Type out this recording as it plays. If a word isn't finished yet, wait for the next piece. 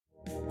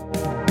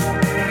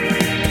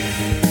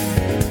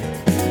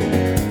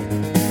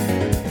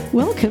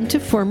welcome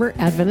to Former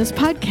Adventist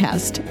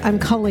Podcast. I'm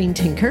Colleen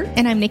Tinker.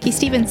 And I'm Nikki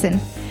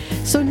Stevenson.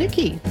 So,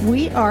 Nikki,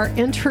 we are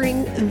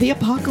entering the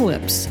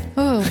apocalypse.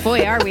 Oh,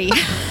 boy, are we.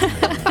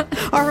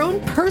 Our own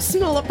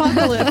personal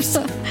apocalypse.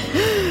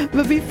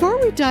 But before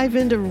we dive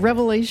into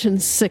Revelation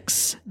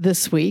 6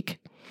 this week,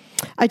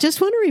 I just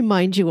want to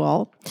remind you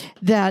all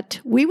that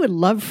we would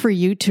love for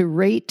you to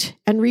rate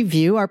and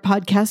review our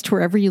podcast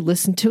wherever you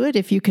listen to it.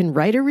 If you can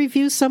write a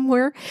review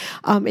somewhere,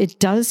 it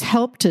does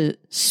help to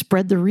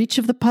spread the reach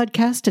of the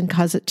podcast and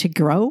cause it to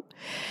grow.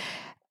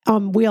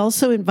 We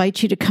also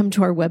invite you to come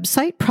to our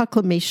website,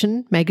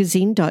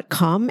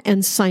 proclamationmagazine.com,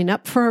 and sign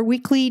up for our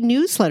weekly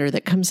newsletter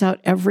that comes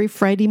out every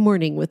Friday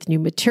morning with new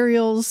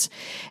materials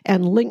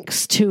and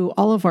links to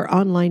all of our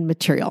online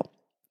material.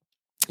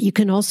 You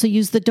can also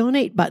use the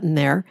donate button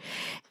there,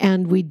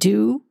 and we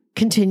do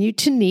continue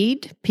to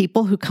need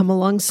people who come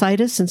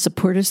alongside us and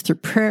support us through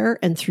prayer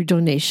and through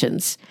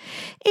donations.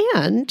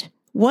 And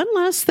one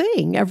last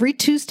thing, every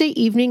Tuesday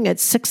evening at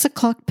 6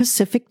 o'clock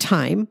Pacific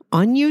time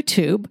on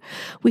YouTube,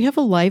 we have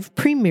a live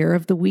premiere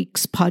of the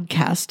week's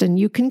podcast, and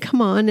you can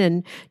come on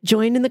and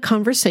join in the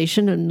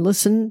conversation and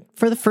listen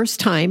for the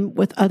first time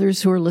with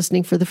others who are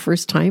listening for the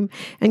first time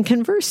and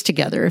converse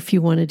together if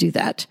you want to do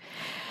that.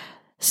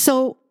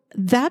 So,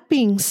 that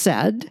being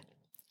said,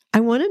 I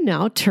want to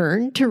now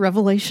turn to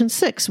Revelation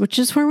 6, which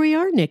is where we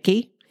are,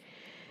 Nikki.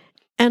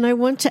 And I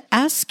want to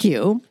ask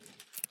you,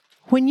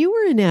 when you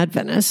were an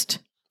Adventist,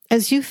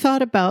 as you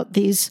thought about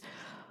these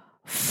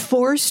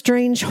four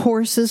strange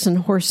horses and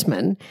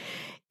horsemen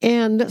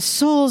and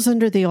souls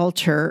under the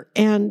altar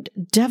and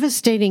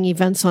devastating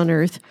events on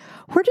earth,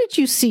 where did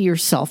you see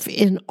yourself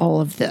in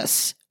all of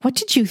this? What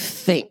did you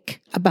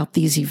think about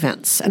these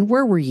events, and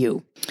where were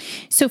you?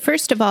 So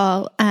first of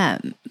all,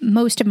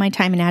 most of my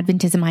time in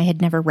Adventism, I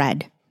had never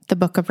read the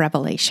book of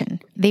Revelation.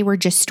 They were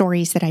just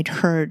stories that I'd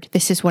heard.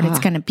 This is what it's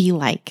going to be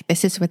like.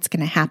 This is what's going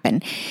to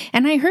happen.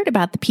 And I heard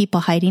about the people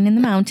hiding in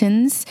the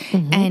mountains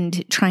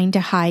and trying to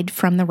hide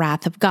from the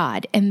wrath of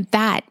God. And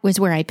that was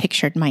where I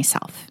pictured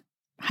myself,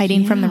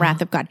 hiding from the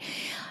wrath of God.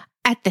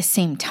 At the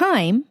same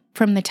time,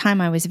 from the time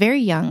I was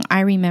very young,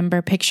 I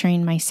remember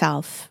picturing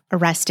myself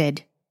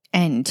arrested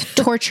and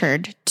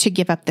tortured to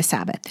give up the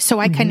Sabbath. So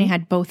I kind of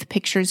had both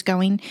pictures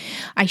going.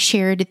 I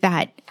shared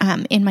that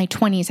in my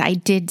 20s, I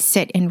did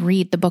sit and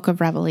read the book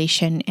of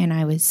Revelation, and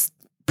I was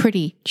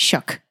pretty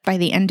shook by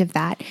the end of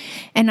that.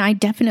 And I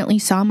definitely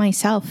saw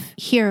myself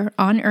here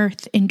on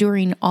earth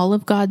enduring all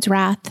of God's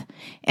wrath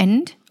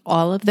and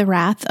all of the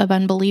wrath of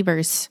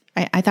unbelievers.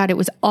 I thought it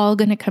was all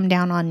going to come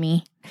down on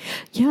me.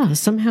 Yeah,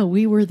 somehow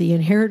we were the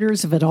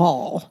inheritors of it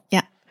all.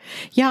 Yeah.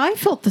 Yeah, I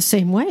felt the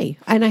same way.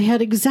 And I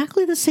had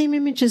exactly the same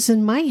images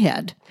in my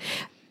head.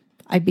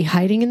 I'd be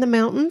hiding in the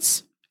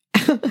mountains,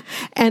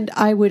 and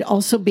I would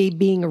also be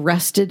being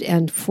arrested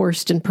and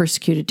forced and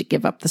persecuted to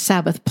give up the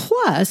Sabbath.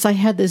 Plus, I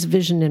had this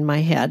vision in my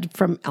head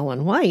from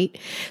Ellen White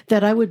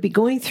that I would be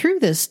going through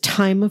this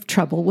time of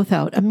trouble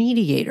without a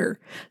mediator.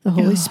 The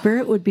Holy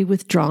Spirit would be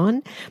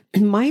withdrawn.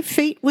 My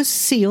fate was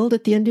sealed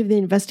at the end of the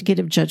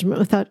investigative judgment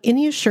without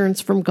any assurance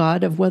from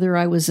God of whether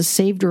I was a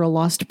saved or a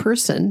lost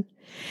person.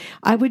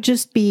 I would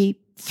just be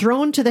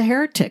thrown to the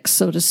heretics,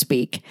 so to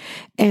speak,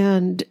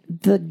 and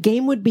the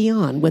game would be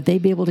on. Would they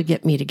be able to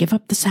get me to give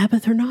up the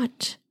Sabbath or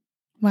not?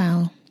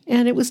 Wow.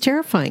 And it was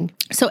terrifying.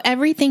 So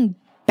everything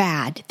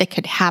bad that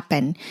could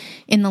happen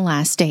in the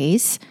last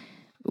days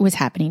was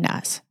happening to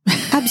us.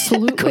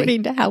 Absolutely.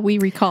 According to how we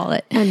recall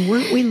it. And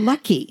weren't we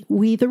lucky?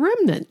 We, the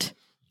remnant.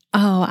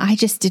 Oh, I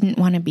just didn't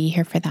want to be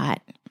here for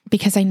that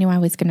because I knew I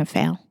was going to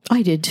fail.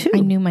 I did too. I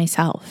knew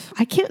myself.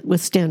 I can't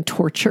withstand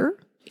torture.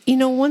 You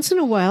know, once in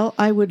a while,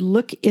 I would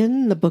look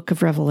in the book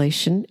of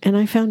Revelation, and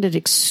I found it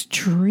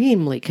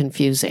extremely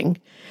confusing.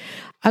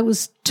 I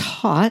was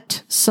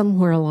taught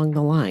somewhere along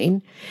the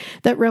line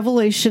that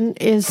Revelation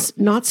is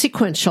not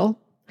sequential,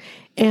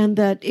 and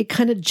that it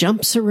kind of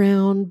jumps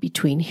around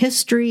between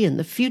history and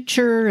the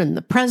future and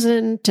the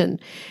present.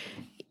 And,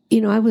 you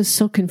know, I was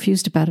so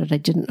confused about it, I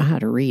didn't know how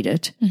to read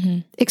it,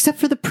 except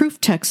for the proof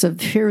text of,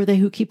 here are they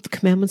who keep the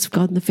commandments of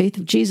God and the faith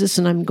of Jesus.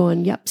 And I'm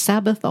going, yep,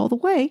 Sabbath all the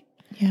way.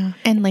 Yeah.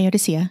 And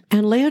Laodicea.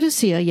 And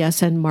Laodicea,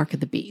 yes, and Mark of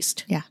the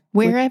Beast. Yeah.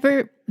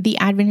 Wherever the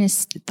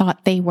Adventists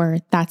thought they were,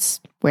 that's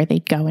where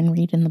they'd go and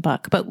read in the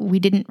book. But we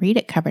didn't read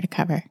it cover to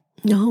cover.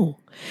 No.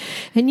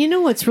 And you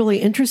know what's really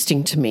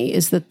interesting to me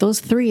is that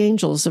those three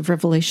angels of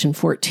Revelation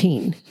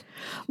 14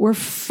 were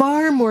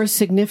far more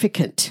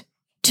significant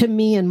to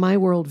me and my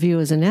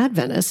worldview as an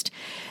Adventist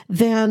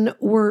than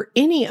were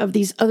any of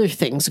these other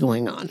things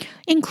going on.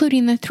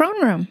 Including the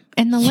throne room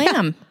and the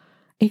Lamb.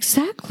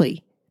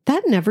 Exactly.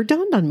 That never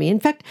dawned on me. In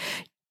fact,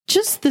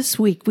 just this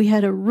week, we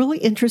had a really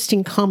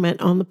interesting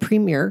comment on the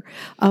premiere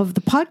of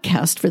the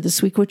podcast for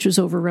this week, which was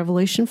over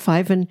Revelation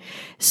 5. And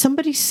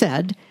somebody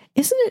said,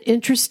 isn't it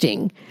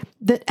interesting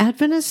that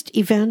Adventist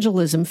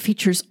evangelism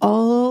features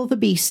all the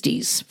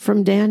beasties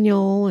from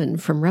Daniel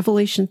and from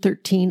Revelation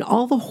 13,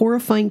 all the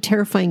horrifying,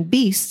 terrifying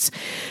beasts,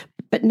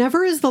 but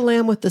never is the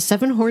Lamb with the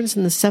 7 horns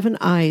and the 7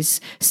 eyes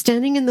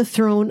standing in the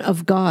throne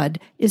of God.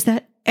 Is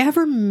that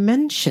ever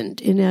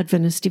mentioned in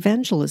Adventist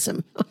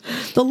evangelism.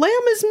 The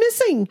lamb is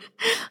missing.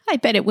 I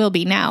bet it will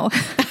be now.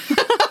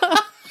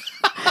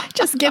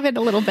 Just give it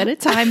a little bit of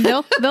time.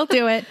 They'll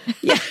do it.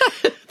 Yeah,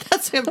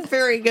 that's a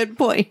very good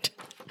point.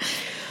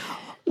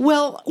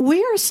 Well,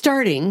 we are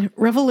starting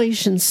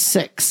Revelation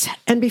 6.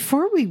 And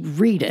before we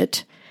read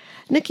it,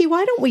 Nikki,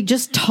 why don't we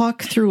just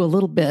talk through a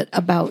little bit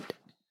about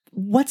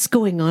what's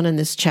going on in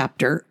this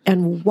chapter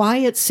and why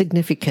it's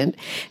significant.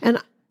 And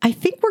I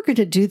think we're going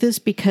to do this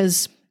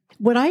because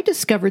what I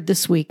discovered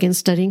this week in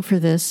studying for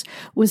this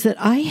was that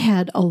I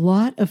had a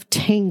lot of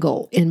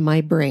tangle in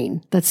my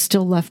brain that's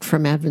still left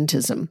from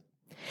Adventism.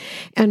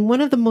 And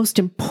one of the most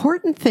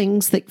important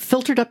things that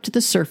filtered up to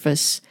the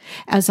surface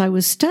as I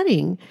was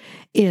studying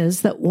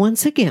is that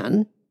once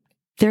again,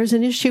 there's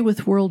an issue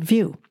with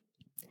worldview.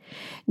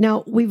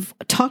 Now, we've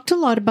talked a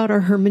lot about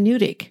our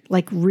hermeneutic,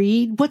 like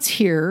read what's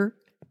here,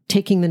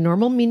 taking the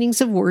normal meanings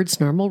of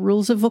words, normal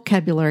rules of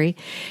vocabulary,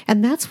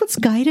 and that's what's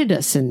guided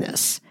us in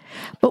this.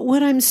 But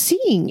what I'm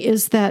seeing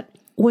is that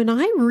when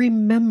I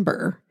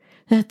remember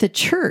that the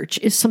church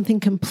is something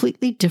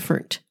completely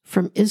different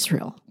from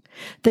Israel,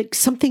 that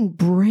something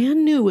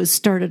brand new was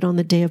started on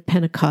the day of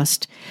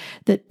Pentecost,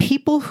 that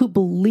people who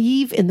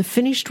believe in the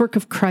finished work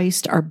of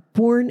Christ are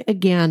born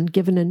again,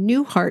 given a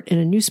new heart and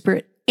a new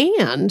spirit,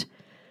 and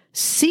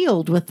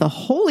sealed with the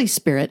Holy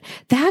Spirit,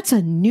 that's a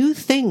new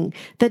thing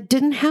that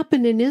didn't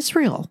happen in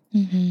Israel.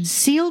 Mm-hmm.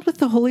 Sealed with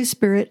the Holy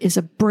Spirit is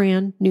a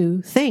brand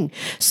new thing.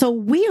 So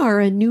we are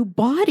a new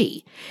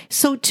body.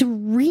 So to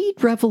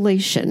read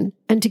Revelation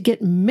and to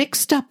get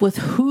mixed up with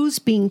who's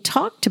being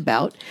talked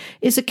about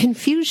is a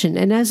confusion.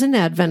 And as an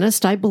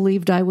Adventist, I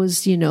believed I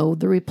was, the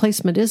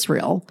replacement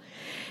Israel.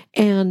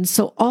 And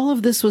so all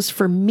of this was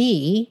for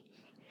me.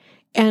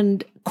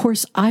 And of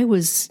course, I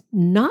was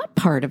not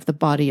part of the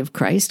body of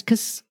Christ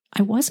because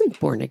I wasn't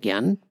born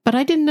again, but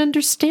I didn't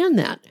understand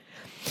that.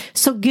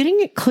 So getting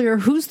it clear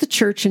who's the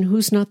church and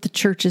who's not the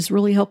church is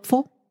really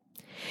helpful.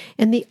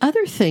 And the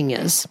other thing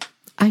is,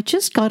 I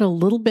just got a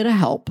little bit of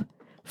help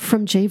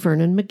from J.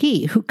 Vernon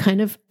McGee, who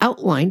kind of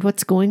outlined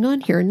what's going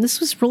on here. And this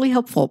was really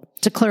helpful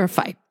to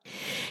clarify.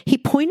 He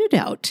pointed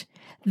out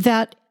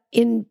that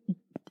in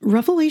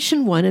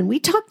Revelation 1, and we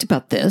talked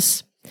about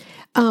this,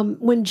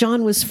 when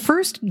John was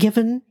first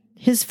given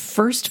his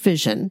first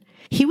vision,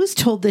 he was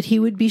told that he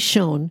would be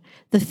shown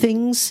the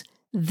things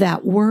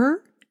that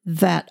were,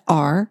 that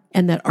are,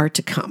 and that are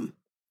to come.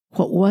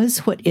 What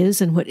was, what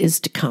is, and what is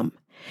to come.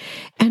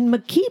 And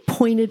McGee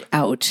pointed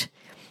out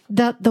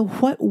that the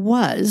what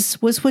was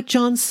what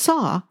John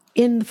saw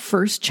in the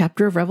first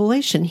chapter of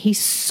Revelation. He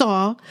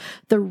saw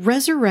the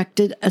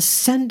resurrected,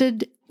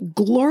 ascended,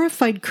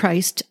 glorified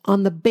Christ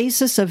on the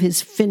basis of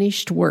his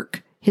finished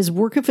work, his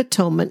work of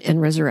atonement and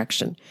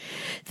resurrection.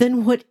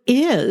 Then what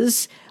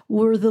is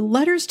were the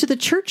letters to the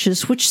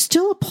churches, which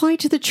still apply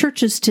to the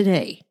churches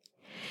today.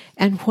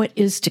 And what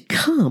is to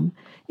come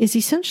is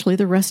essentially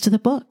the rest of the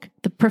book,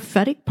 the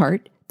prophetic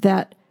part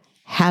that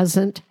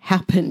hasn't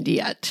happened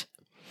yet.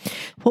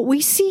 What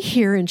we see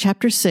here in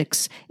chapter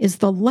 6 is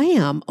the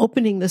Lamb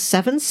opening the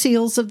 7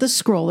 seals of the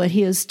scroll that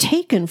he has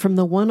taken from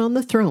the one on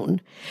the throne,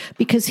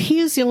 because he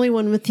is the only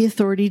one with the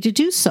authority to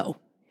do so.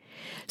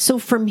 So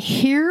from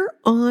here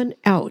on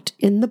out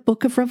in the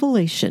book of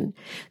Revelation,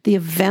 the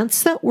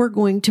events that we're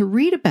going to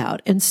read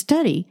about and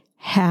study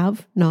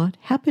have not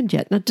happened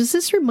yet. Now, does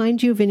this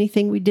remind you of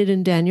anything we did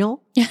in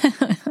Daniel?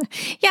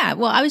 Yeah,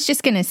 well, I was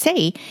just going to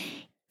say,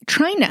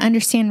 trying to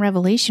understand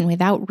Revelation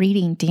without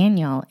reading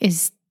Daniel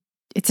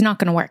it's not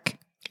going to work.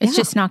 It's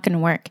just not going to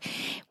work.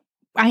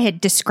 I had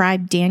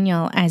described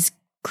Daniel as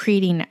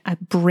creating a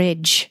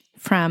bridge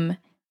from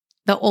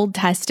the Old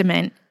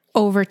Testament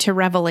over to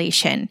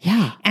Revelation.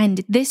 Yeah.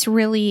 And this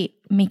really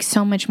makes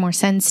so much more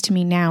sense to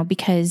me now,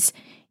 because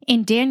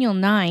in Daniel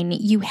 9,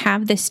 you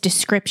have this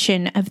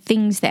description of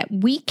things that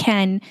we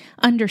can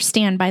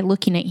understand by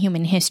looking at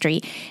human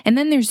history. And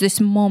then there's this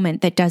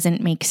moment that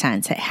doesn't make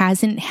sense. It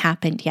hasn't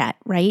happened yet,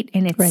 right?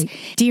 And it's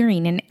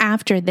during and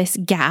after this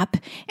gap,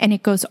 and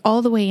it goes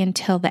all the way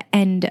until the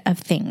end of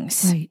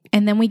things. Right.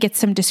 And then we get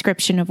some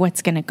description of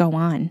what's going to go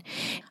on.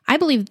 I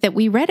believe that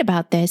we read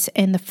about this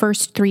in the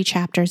first 3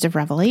 chapters of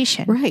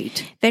Revelation.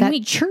 Right. Then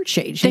that church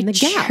age and the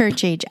gap.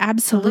 Church age,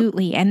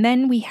 absolutely. And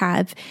then we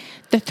have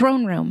the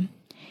throne room.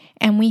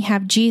 And we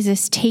have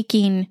Jesus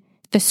taking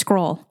the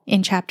scroll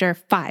in chapter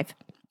 5.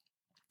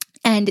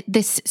 And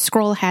this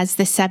scroll has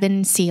the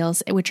 7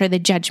 seals, which are the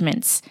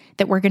judgments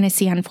that we're going to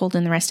see unfold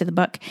in the rest of the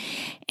book.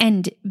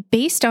 And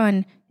based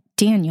on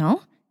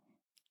Daniel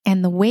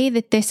and the way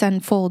that this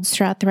unfolds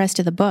throughout the rest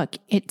of the book,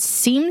 it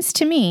seems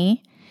to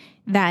me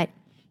that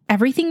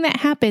everything that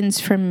happens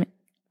from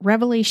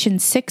Revelation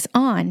 6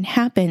 on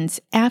happens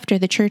after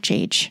the church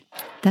age.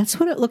 That's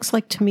what it looks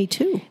like to me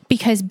too.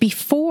 Because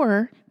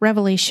before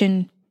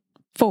Revelation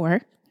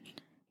 4,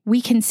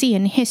 we can see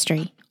in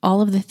history all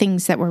of the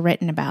things that were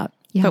written about.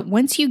 Yeah. But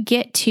once you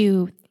get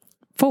to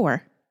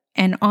 4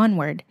 and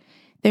onward,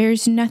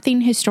 there's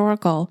nothing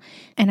historical.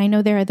 And I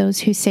know there are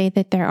those who say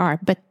that there are,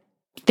 but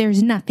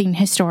there's nothing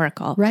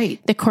historical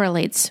that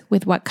correlates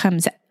with what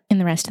comes in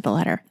the rest of the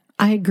letter.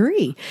 I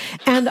agree.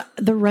 And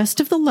the rest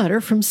of the letter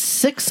from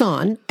 6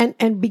 on,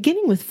 and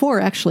beginning with 4,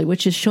 actually,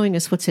 which is showing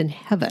us what's in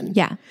heaven.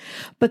 Yeah.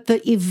 But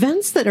the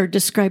events that are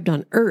described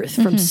on earth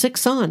from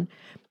 6 on,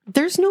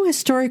 there's no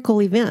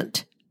historical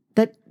event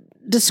that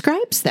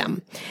describes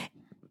them.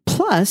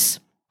 Plus,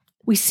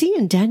 we see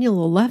in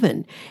Daniel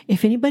 11,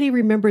 if anybody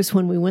remembers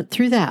when we went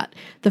through that,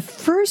 the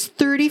first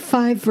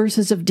 35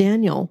 verses of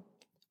Daniel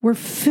were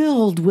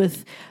filled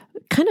with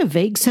kind of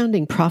vague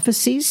sounding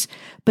prophecies.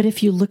 But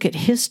if you look at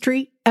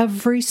history,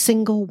 every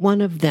single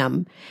one of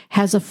them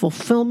has a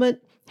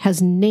fulfillment,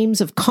 has names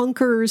of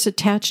conquerors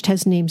attached,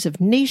 has names of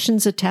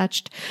nations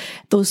attached.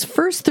 Those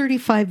first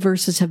 35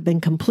 verses have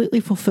been completely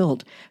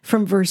fulfilled.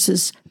 From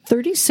verses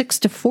 36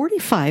 to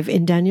 45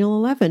 in Daniel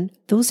 11,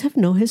 those have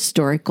no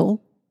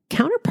historical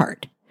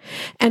counterpart.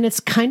 And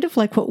it's kind of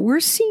like what we're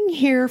seeing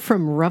here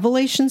from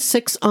Revelation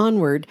 6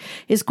 onward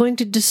is going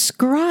to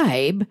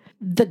describe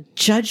the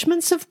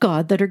judgments of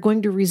God that are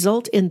going to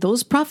result in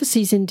those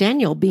prophecies in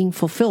Daniel being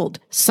fulfilled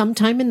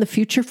sometime in the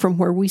future from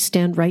where we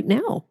stand right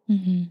now.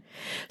 Mm-hmm.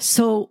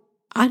 So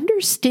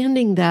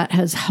understanding that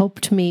has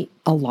helped me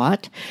a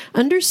lot.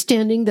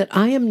 Understanding that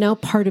I am now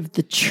part of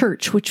the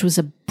church, which was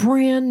a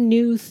brand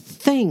new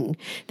thing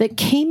that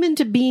came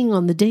into being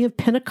on the day of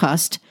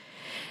Pentecost,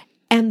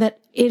 and that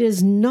it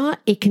is not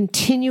a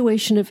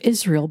continuation of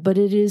Israel, but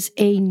it is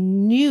a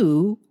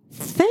new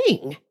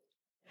thing.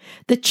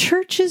 The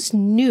church is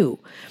new,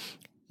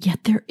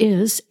 yet there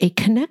is a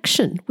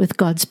connection with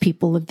God's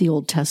people of the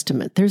Old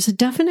Testament. There's a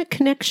definite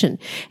connection.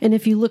 And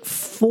if you look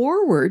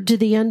forward to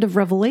the end of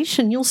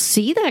Revelation, you'll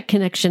see that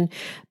connection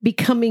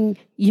becoming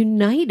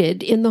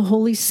united in the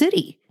holy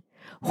city,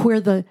 where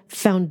the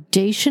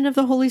foundation of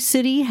the holy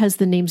city has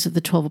the names of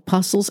the 12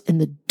 apostles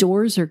and the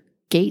doors or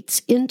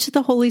gates into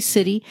the holy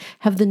city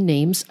have the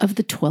names of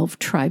the 12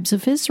 tribes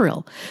of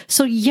Israel.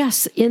 So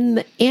yes, in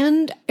the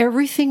end,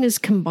 everything is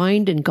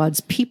combined and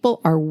God's people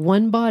are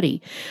one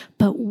body,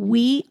 but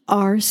we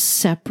are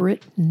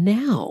separate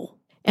now.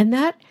 And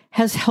that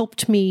has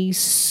helped me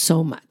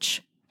so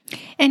much.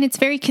 And it's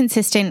very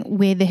consistent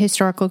with the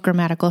historical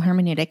grammatical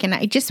hermeneutic. And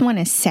I just want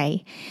to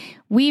say,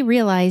 we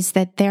realize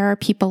that there are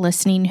people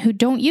listening who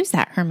don't use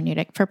that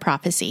hermeneutic for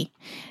prophecy.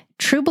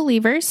 True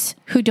believers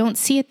who don't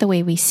see it the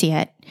way we see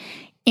it.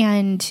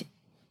 And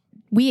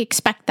we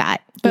expect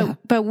that.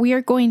 But we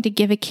are going to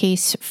give a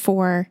case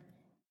for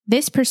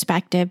this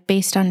perspective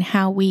based on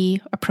how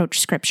we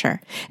approach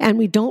Scripture. And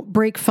we don't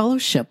break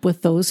fellowship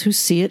with those who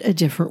see it a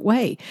different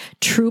way.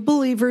 True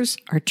believers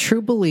are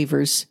true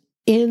believers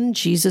in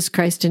Jesus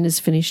Christ and his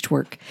finished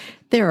work.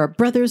 They are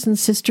brothers and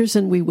sisters,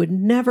 and we would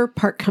never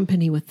part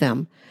company with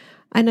them.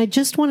 And I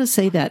just want to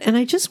say that. And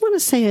I just want to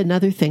say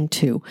another thing,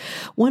 too.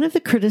 One of the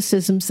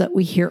criticisms that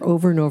we hear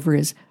over and over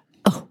is,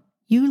 oh,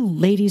 you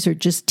ladies are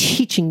just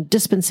teaching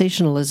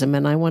dispensationalism.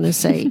 And I want to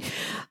say,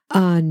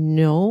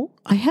 no,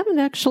 I haven't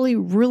actually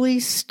really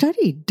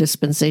studied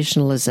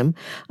dispensationalism.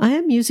 I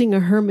am using a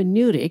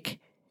hermeneutic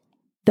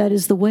that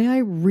is the way I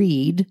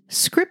read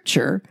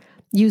Scripture,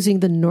 using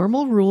the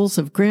normal rules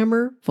of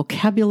grammar,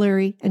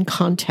 vocabulary, and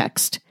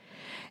context,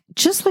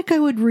 just like I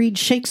would read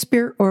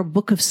Shakespeare or a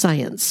book of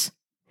science.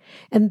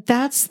 And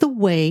that's the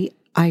way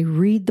I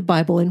read the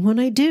Bible. And when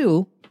I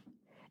do,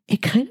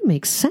 it kind of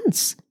makes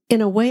sense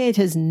in a way it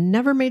has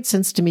never made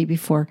sense to me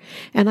before.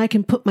 And I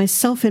can put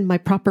myself in my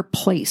proper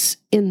place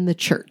in the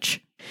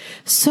church.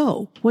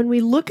 So when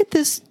we look at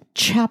this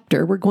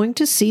chapter, we're going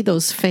to see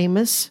those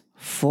famous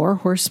 4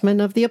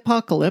 horsemen of the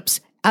apocalypse.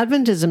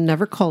 Adventism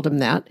never called them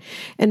that.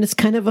 And it's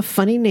kind of a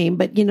funny name,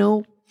 but you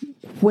know,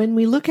 when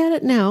we look at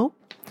it now,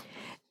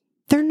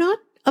 they're not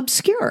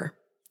obscure.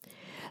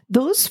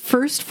 Those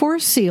first 4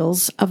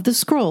 seals of the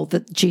scroll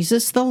that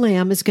Jesus the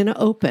Lamb is going to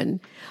open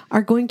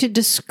are going to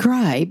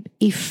describe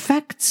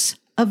effects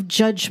of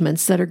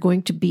judgments that are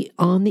going to be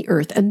on the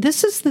earth. And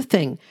this is the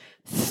thing.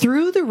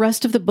 Through the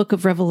rest of the book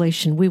of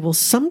Revelation, we will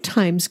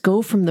sometimes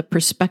go from the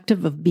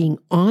perspective of being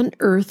on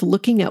earth,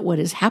 looking at what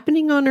is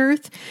happening on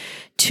earth,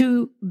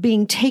 to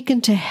being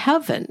taken to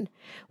heaven,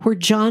 where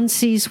John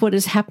sees what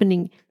is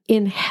happening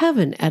in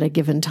heaven at a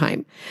given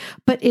time.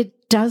 But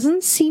it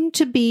doesn't seem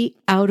to be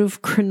out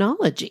of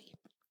chronology.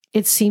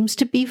 It seems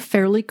to be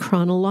fairly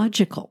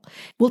chronological.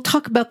 We'll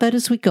talk about that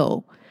as we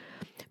go.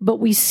 But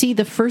we see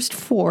the first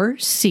 4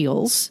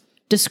 seals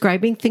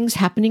describing things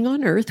happening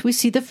on earth. We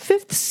see the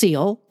 5th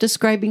seal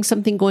describing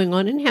something going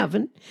on in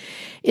heaven.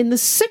 In the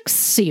 6th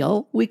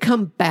seal, we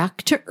come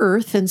back to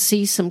earth and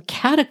see some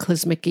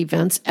cataclysmic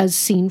events as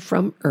seen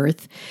from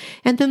earth.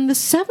 And then the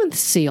 7th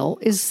seal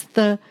is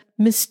the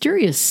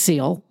mysterious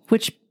seal,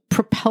 which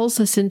propels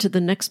us into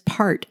the next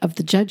part of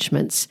the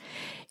judgments.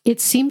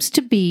 It seems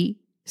to be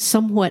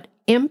somewhat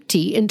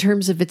empty in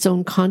terms of its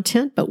own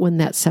content, but when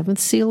that 7th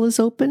seal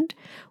is opened,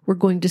 we're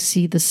going to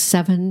see the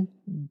 7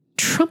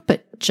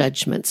 trumpet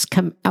judgments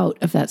come out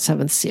of that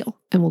 7th seal,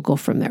 and we'll go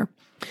from there.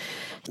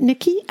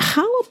 Nikki,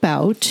 how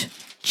about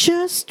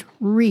just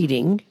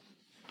reading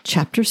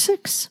chapter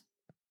 6?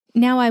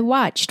 Now I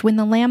watched when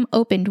the Lamb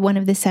opened one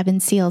of the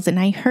 7 seals, and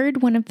I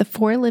heard one of the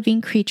 4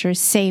 living creatures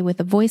say with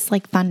a voice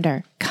like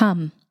thunder,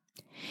 "Come."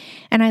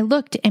 And I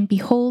looked, and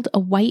behold, a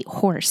white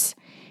horse,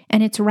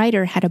 and its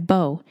rider had a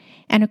bow,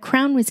 and a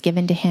crown was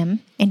given to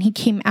him, and he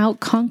came out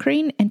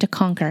conquering and to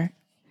conquer.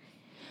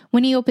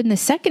 When he opened the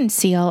second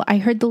seal, I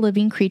heard the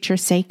living creature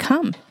say,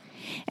 "Come."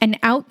 And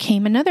out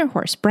came another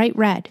horse, bright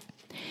red.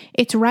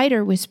 Its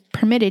rider was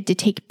permitted to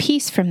take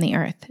peace from the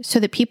earth, so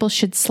that people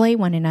should slay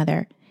one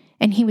another,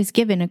 and he was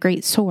given a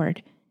great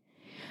sword.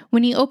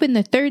 When he opened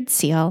the third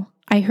seal,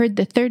 I heard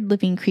the third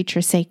living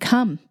creature say,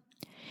 "Come."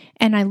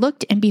 And I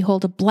looked, and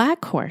behold, a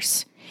black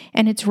horse,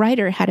 and its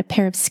rider had a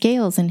pair of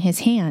scales in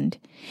his hand.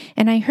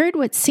 And I heard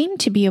what seemed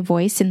to be a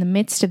voice in the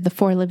midst of the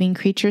four living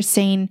creatures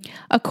saying,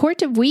 "A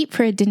quart of wheat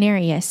for a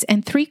denarius,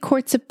 and 3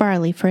 quarts of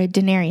barley for a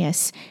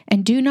denarius,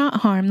 and do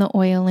not harm the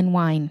oil and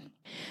wine."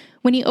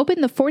 When he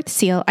opened the fourth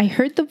seal, I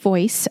heard the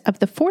voice of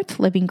the fourth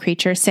living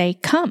creature say,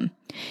 "Come."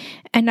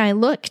 And I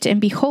looked, and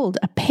behold,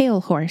 a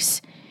pale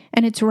horse,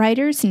 and its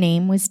rider's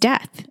name was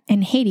Death,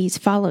 and Hades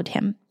followed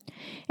him.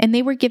 And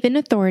they were given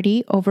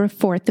authority over a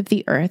fourth of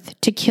the earth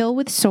to kill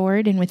with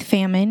sword and with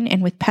famine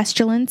and with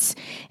pestilence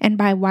and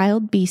by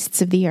wild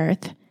beasts of the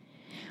earth.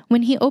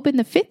 When he opened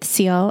the fifth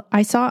seal,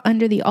 I saw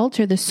under the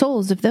altar the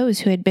souls of those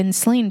who had been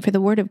slain for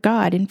the word of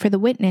God and for the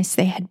witness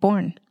they had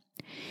borne.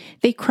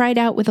 They cried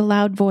out with a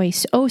loud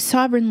voice, "O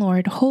sovereign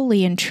Lord,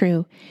 holy and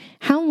true,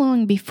 how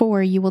long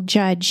before you will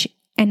judge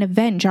and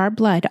avenge our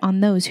blood on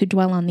those who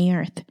dwell on the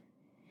earth?"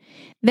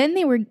 Then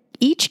they were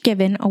each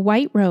given a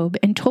white robe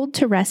and told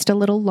to rest a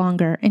little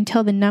longer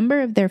until the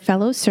number of their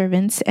fellow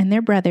servants and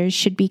their brothers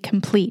should be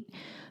complete,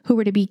 who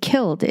were to be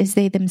killed as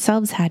they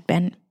themselves had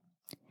been.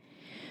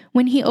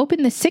 When he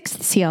opened the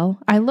sixth seal,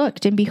 I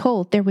looked, and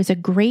behold, there was a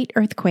great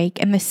earthquake,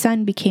 and the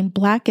sun became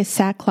black as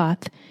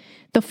sackcloth.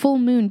 The full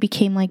moon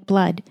became like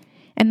blood,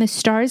 and the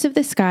stars of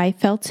the sky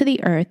fell to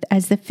the earth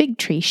as the fig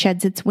tree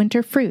sheds its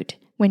winter fruit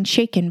when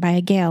shaken by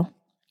a gale.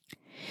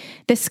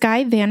 The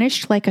sky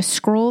vanished like a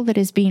scroll that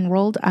is being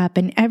rolled up,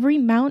 and every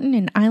mountain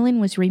and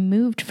island was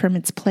removed from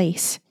its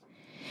place.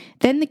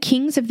 Then the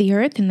kings of the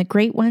earth and the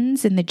great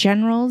ones and the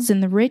generals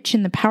and the rich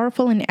and the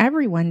powerful and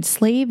everyone,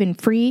 slave and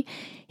free,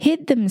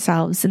 hid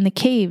themselves in the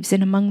caves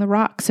and among the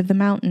rocks of the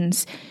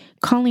mountains,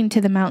 calling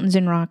to the mountains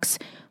and rocks,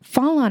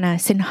 "Fall on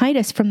us and hide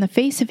us from the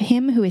face of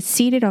him who is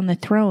seated on the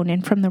throne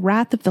and from the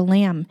wrath of the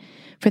Lamb,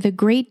 for the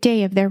great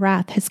day of their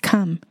wrath has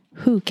come.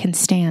 Who can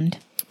stand?"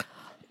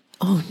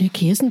 Oh,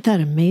 Nikki, isn't that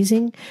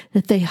amazing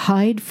that they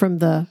hide from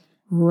the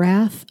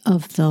wrath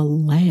of the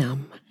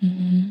Lamb?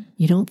 Mm-hmm.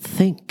 You don't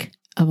think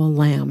of a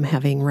lamb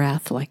having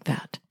wrath like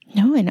that.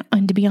 No,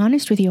 and to be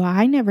honest with you,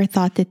 I never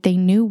thought that they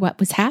knew what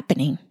was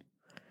happening.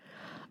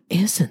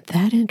 Isn't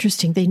that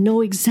interesting? They know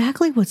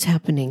exactly what's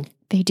happening.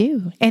 They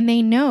do. And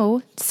they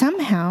know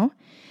somehow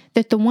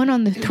that the one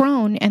on the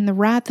throne and the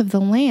wrath of the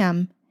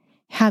Lamb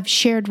have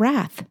shared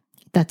wrath.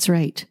 That's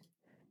right.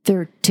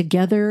 They're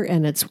together,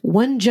 and it's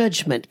one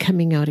judgment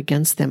coming out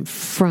against them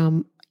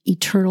from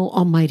eternal,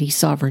 almighty,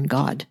 sovereign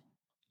God.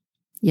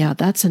 Yeah,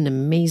 that's an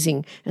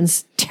amazing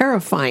and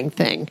terrifying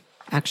thing,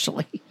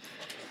 actually.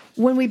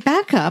 When we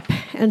back up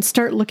and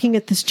start looking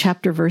at this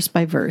chapter verse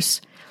by verse,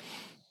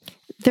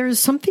 there's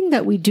something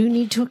that we do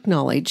need to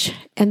acknowledge,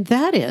 and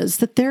that is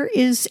that there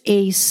is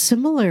a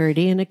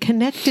similarity and a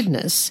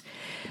connectedness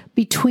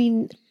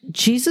between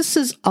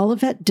Jesus's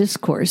Olivet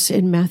Discourse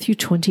in Matthew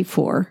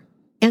 24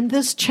 and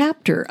this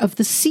chapter of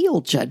the seal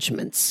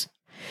judgments.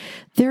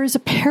 There is a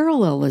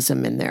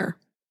parallelism in there.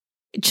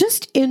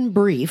 Just in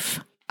brief,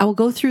 I will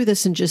go through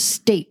this and just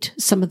state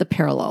some of the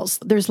parallels.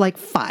 There's like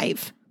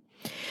 5.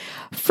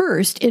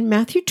 First, in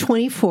Matthew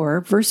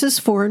 24, verses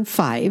 4 and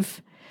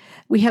 5,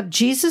 we have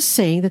Jesus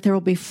saying that there will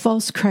be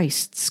false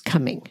Christs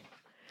coming.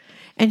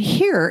 And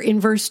here in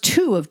verse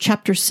 2 of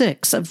chapter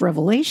 6 of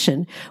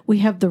Revelation, we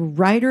have the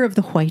rider of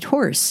the white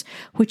horse,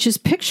 which is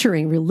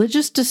picturing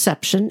religious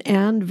deception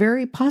and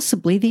very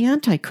possibly the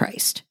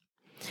Antichrist.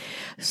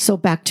 So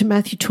back to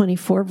Matthew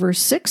 24, verse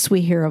 6,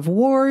 we hear of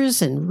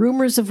wars and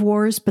rumors of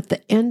wars, but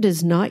the end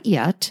is not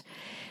yet.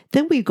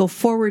 Then we go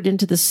forward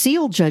into the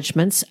seal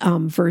judgments,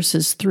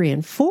 verses 3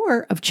 and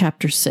 4 of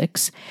chapter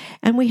 6,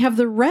 and we have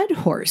the red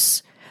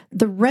horse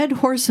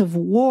of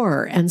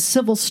war and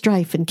civil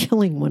strife and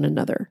killing one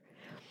another.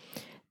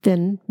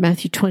 Then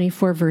Matthew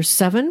 24, verse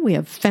 7, we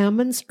have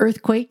famines,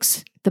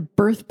 earthquakes. The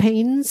birth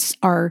pains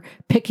are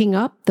picking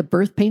up, the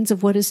birth pains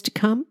of what is to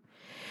come.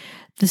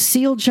 The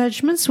seal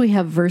judgments, we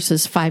have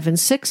verses 5 and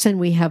 6, and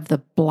we have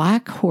the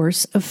black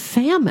horse of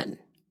famine.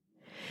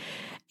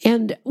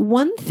 And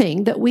one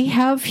thing that we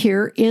have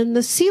here in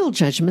the seal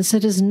judgments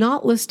that is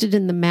not listed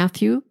in the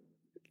Matthew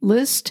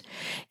list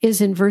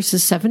is in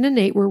verses 7 and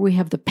 8, where we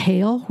have the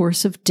pale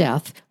horse of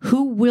death,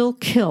 who will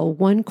kill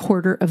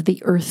 1/4 of the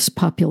earth's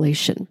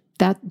population.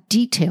 That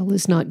detail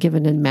is not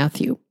given in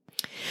Matthew.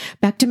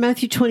 Back to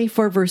Matthew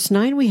 24, verse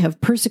 9, we have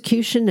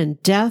persecution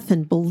and death,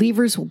 and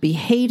believers will be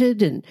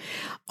hated, and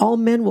all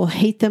men will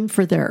hate them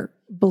for their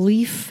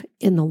belief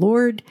in the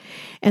Lord.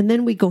 And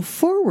then we go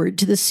forward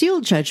to the seal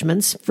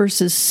judgments,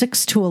 verses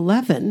 6 to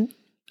 11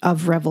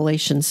 of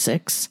Revelation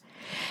 6.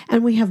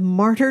 And we have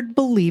martyred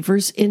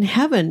believers in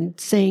heaven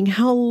saying,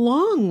 "How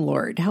long,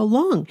 Lord? How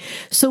long?"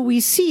 So we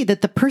see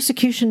that the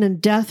persecution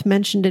and death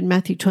mentioned in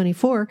Matthew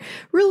 24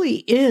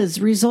 really is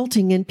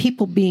resulting in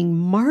people being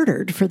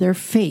martyred for their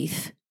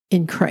faith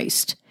in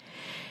Christ.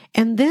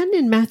 And then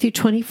in Matthew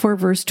 24,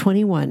 verse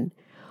 21,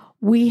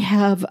 we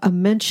have a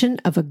mention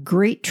of a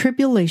great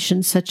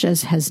tribulation such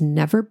as has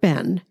never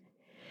been.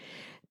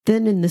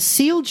 Then in the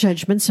seal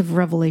judgments of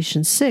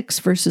Revelation 6,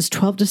 verses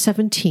 12 to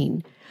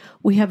 17,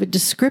 we have a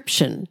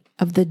description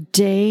of the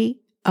day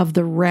of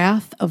the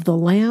wrath of the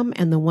Lamb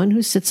and the one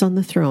who sits on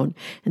the throne,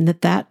 and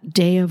that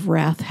day of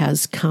wrath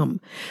has come.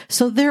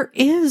 So there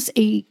is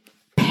a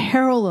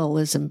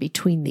parallelism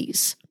between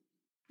these.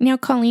 Now,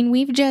 Colleen,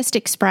 we've just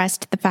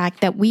expressed the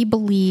fact that we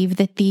believe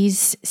that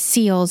these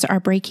seals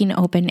are breaking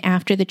open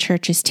after the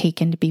church is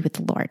taken to be with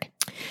the Lord.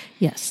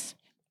 Yes.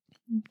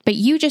 But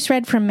you just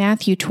read from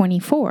Matthew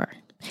 24.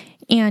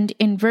 And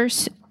in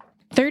verse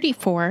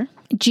 34,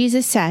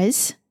 Jesus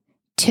says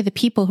to the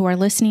people who are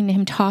listening to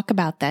him talk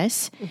about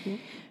this,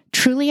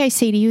 "Truly I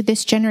say to you,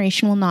 this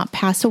generation will not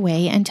pass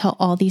away until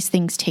all these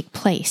things take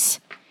place."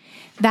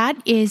 That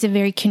is a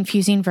very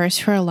confusing verse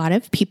for a lot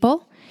of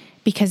people,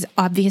 because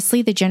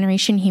obviously the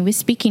generation he was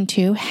speaking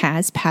to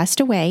has passed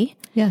away.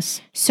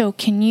 Yes. So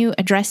can you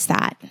address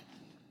that?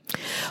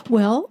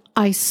 Well,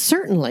 I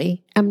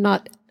certainly am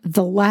not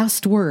the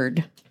last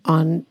word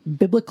on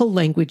biblical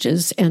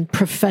languages and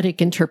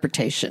prophetic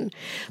interpretation.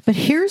 But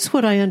here's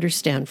what I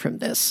understand from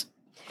this.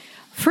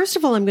 First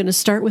of all, I'm going to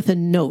start with a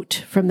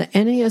note from the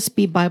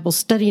NASB Bible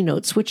Study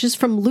Notes, which is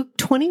from Luke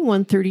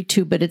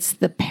 21:32, but it's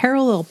the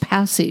parallel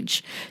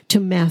passage to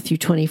Matthew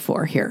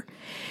 24 here.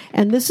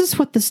 And this is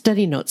what the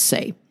study notes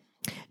say.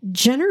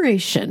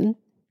 Generation,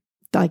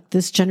 like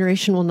this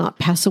generation will not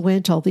pass away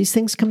until all these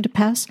things come to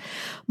pass,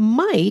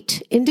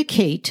 might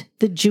indicate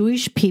the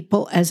Jewish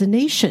people as a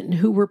nation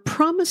who were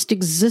promised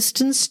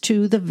existence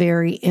to the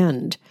very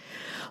end.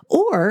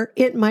 Or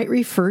it might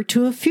refer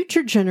to a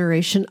future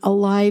generation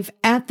alive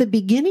at the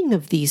beginning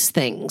of these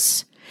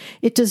things.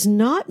 It does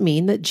not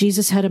mean that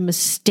Jesus had a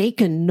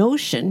mistaken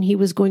notion he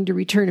was going to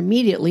return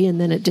immediately and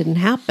then it didn't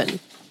happen.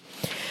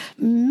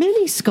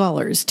 Many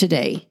scholars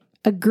today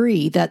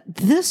agree that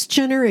this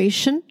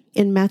generation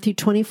in Matthew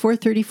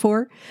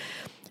 24:34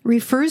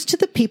 refers to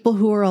the people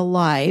who are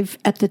alive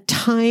at the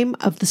time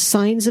of the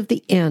signs of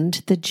the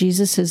end that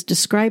Jesus has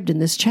described in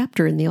this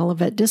chapter in the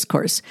Olivet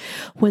Discourse.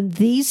 When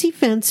these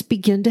events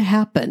begin to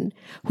happen,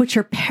 which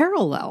are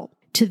parallel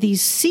to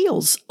these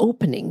seals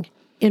opening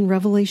in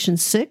Revelation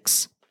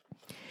 6,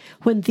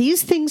 when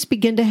these things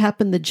begin to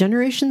happen, the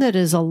generation that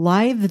is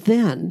alive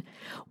then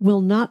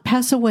will not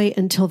pass away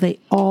until they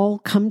all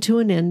come to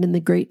an end in the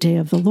great day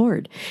of the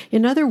Lord.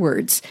 In other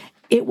words,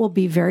 it will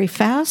be very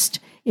fast.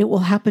 It will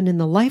happen in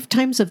the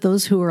lifetimes of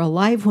those who are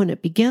alive when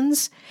it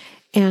begins,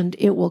 and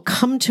it will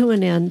come to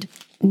an end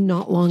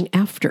not long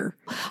after.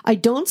 I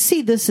don't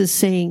see this as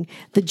saying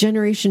the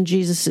generation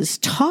Jesus is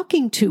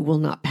talking to will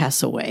not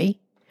pass away.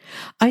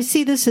 I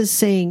see this as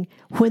saying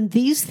when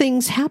these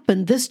things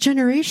happen, this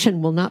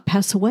generation will not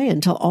pass away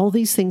until all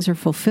these things are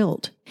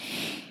fulfilled.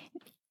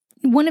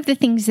 One of the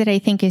things that I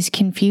think is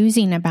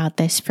confusing about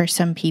this for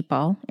some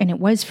people, and it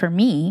was for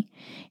me,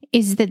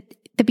 is that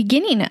the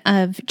beginning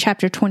of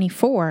chapter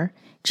 24,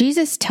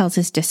 Jesus tells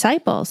his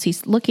disciples,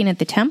 he's looking at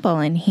the temple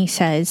and he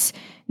says,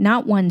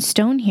 "Not one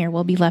stone here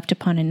will be left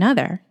upon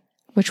another,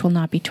 which will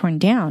not be torn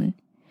down."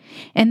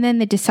 And then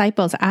the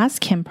disciples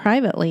ask him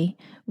privately,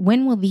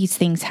 "When will these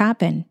things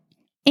happen?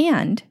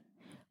 And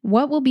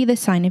what will be the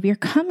sign of your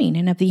coming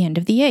and of the end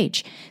of the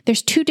age?"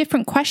 There's two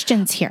different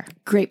questions here.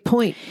 Great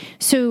point.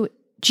 So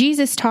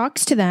Jesus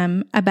talks to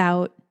them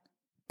about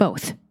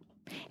both.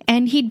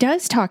 And he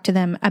does talk to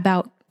them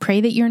about pray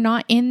that you're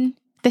not in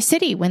the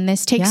city when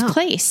this takes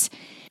place.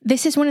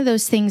 This is one of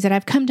those things that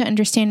I've come to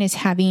understand is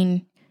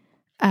having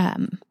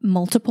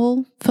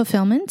multiple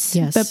fulfillments.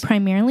 Yes. But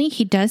primarily,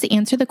 he does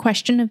answer the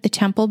question of the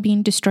temple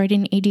being destroyed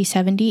in AD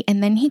 70.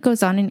 And then he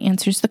goes on and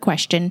answers the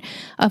question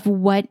of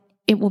what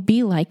it will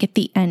be like at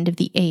the end of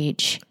the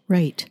age.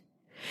 Right.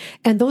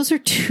 And those are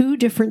two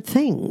different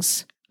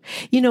things.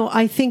 You know,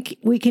 I think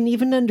we can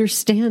even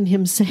understand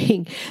him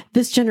saying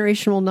this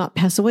generation will not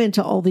pass away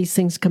until all these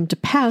things come to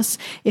pass.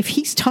 If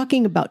he's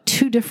talking about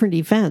two different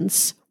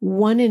events,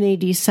 one in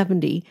AD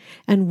 70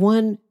 and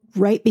one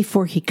right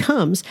before he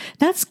comes,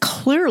 that's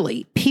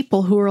clearly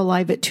people who are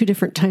alive at two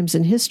different times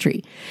in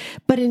history.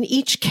 But in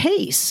each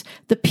case,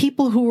 the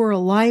people who were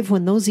alive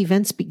when those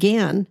events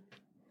began,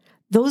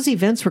 those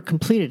events were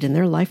completed in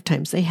their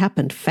lifetimes. They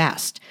happened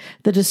fast.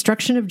 The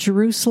destruction of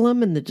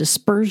Jerusalem and the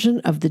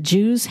dispersion of the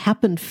Jews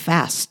happened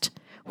fast.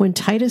 When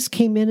Titus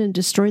came in and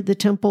destroyed the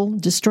temple,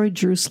 destroyed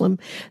Jerusalem,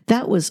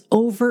 that was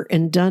over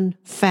and done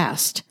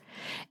fast.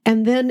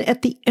 And then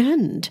at the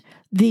end,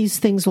 these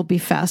things will be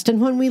fast.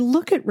 And when we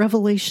look at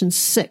Revelation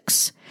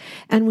 6,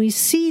 and we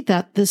see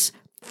that this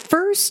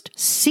first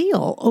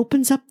seal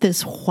opens up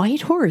this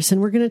white horse, and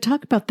we're going to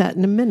talk about that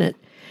in a minute.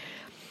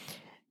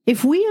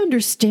 If we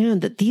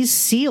understand that these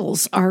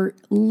seals are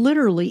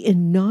literally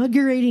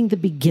inaugurating the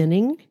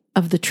beginning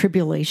of the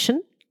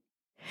tribulation,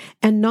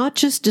 and not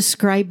just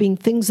describing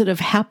things that have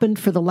happened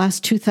for the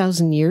last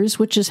 2,000 years,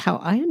 which is how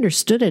I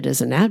understood it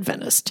as an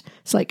Adventist.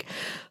 It's like,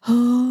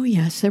 oh,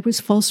 yes, there was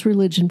false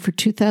religion for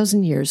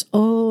 2,000 years.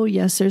 Oh,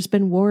 yes, there's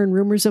been war and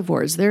rumors of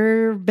wars.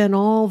 There have been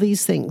all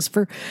these things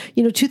for,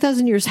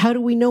 2,000 years. How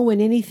do we know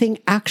when anything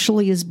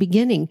actually is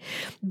beginning?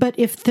 But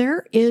if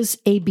there is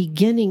a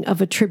beginning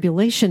of a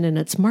tribulation and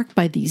it's marked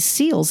by these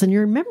seals, and you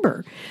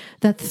remember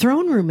that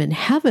throne room in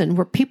heaven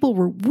where people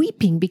were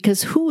weeping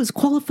because who was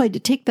qualified to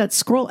take that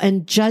scroll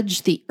and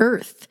judge the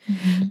earth?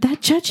 Mm-hmm.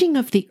 That judging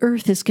of the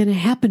earth is going to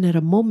happen at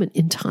a moment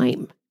in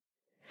time.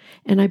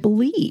 And I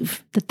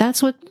believe that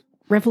that's what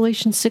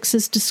Revelation 6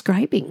 is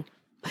describing.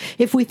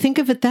 If we think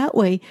of it that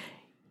way,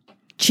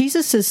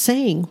 Jesus is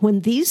saying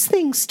when these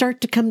things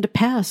start to come to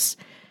pass,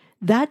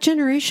 that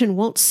generation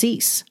won't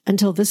cease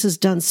until this is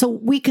done. So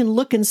we can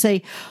look and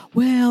say,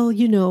 well,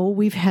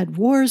 we've had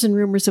wars and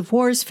rumors of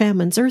wars,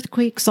 famines,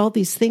 earthquakes, all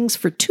these things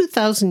for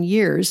 2,000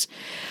 years.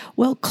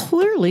 Well,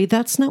 clearly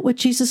that's not what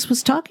Jesus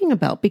was talking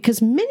about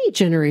because many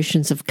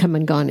generations have come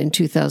and gone in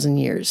 2,000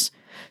 years.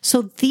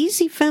 So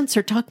these events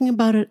are talking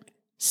about a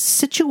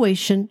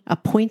situation, a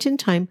point in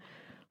time,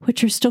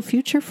 which are still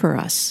future for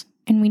us.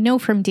 And we know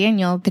from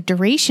Daniel, the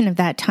duration of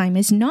that time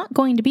is not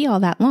going to be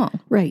all that long.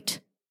 Right.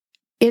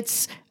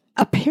 It's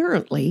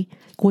apparently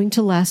going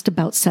to last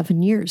about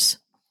 7 years,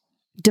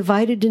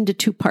 divided into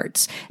 2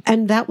 parts.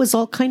 And that was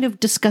all kind of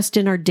discussed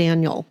in our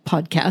Daniel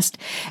podcast.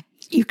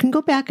 You can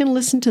go back and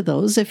listen to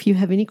those if you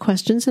have any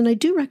questions. And I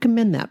do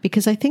recommend that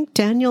because I think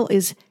Daniel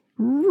is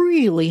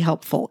really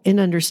helpful in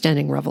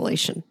understanding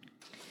Revelation.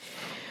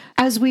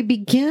 As we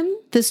begin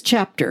this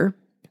chapter,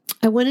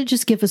 I want to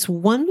just give us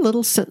one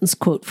little sentence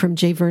quote from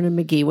J. Vernon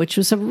McGee, which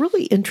was a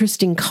really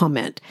interesting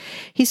comment.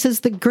 He says,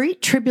 "The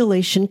great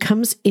tribulation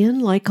comes in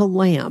like a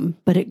lamb,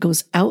 but it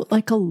goes out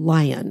like a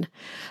lion.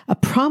 A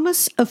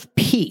promise of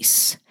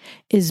peace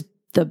is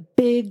the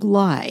big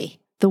lie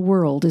the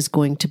world is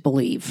going to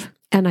believe."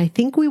 And I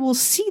think we will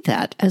see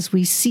that as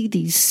we see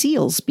these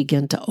seals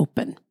begin to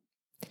open.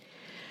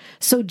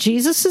 So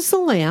Jesus is the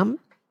lamb.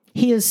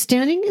 He is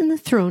standing in the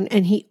throne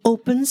and he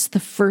opens the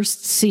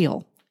first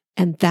seal.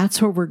 And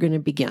that's where we're going to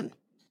begin.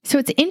 So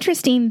it's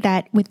interesting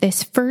that with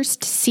this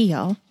first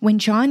seal, when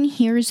John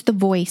hears the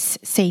voice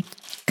say,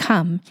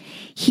 "Come,"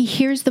 he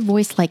hears the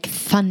voice like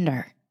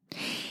thunder.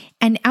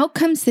 And out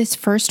comes this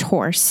first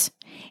horse.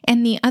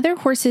 And the other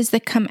horses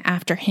that come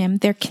after him,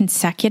 they're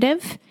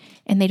consecutive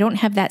and they don't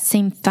have that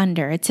same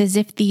thunder. It's as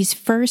if these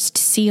first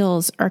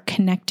seals are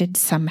connected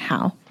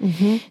somehow.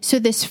 Mm-hmm. So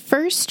this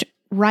first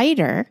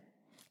rider,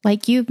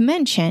 like you've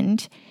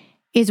mentioned,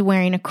 is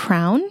wearing a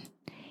crown.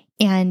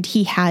 And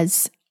he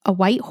has a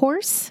white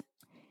horse,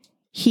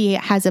 he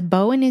has a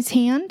bow in his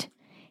hand,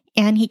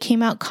 and he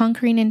came out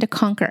conquering and to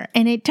conquer.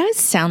 And it does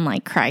sound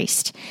like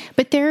Christ,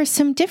 but there are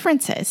some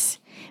differences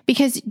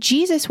because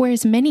Jesus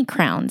wears many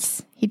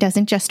crowns. He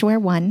doesn't just wear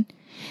one.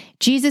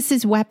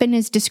 Jesus' weapon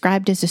is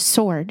described as a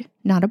sword,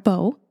 not a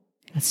bow.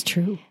 That's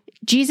true.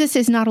 Jesus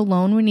is not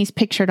alone when he's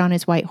pictured on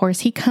his white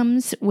horse. He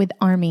comes with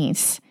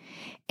armies.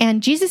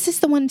 And Jesus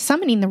is the one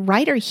summoning the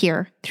rider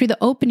here through the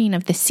opening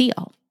of the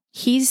seal.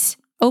 He's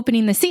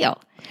opening the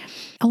seal.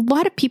 A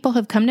lot of people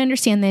have come to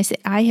understand this.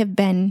 I have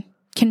been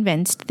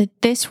convinced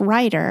that this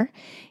rider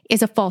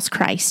is a false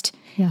Christ.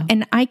 Yeah.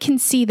 And I can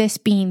see this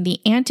being the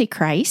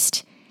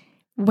Antichrist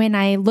when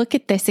I look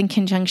at this in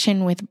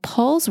conjunction with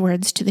Paul's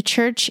words to the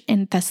church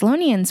in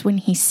Thessalonians when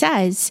he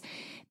says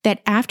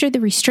that after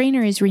the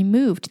restrainer is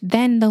removed,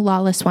 then the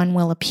lawless one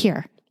will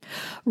appear.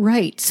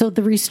 Right. So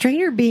the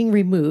restrainer being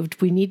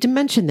removed, we need to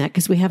mention that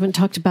because we haven't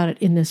talked about it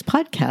in this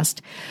podcast.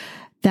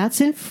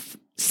 That's in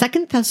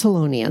 2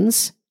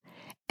 Thessalonians.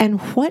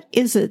 And what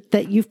is it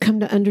that you've come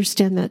to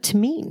understand that to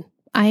mean?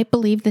 I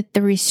believe that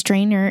the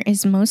restrainer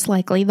is most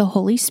likely the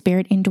Holy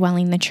Spirit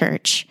indwelling the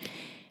church.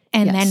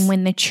 And yes. Then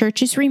when the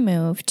church is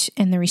removed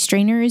and the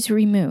restrainer is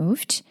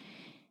removed,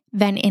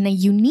 then in a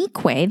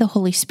unique way, the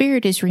Holy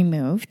Spirit is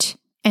removed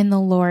and the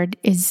Lord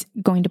is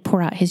going to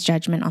pour out his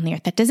judgment on the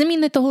earth. That doesn't mean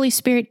that the Holy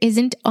Spirit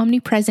isn't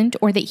omnipresent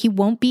or that he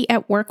won't be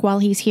at work while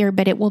he's here,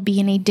 but it will be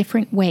in a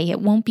different way.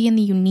 It won't be in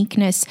the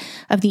uniqueness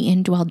of the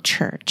indwelled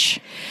church.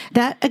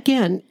 That,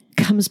 again,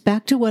 comes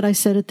back to what I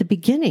said at the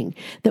beginning,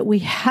 that we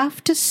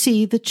have to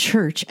see the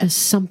church as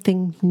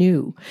something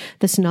new.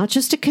 That's not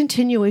just a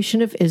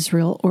continuation of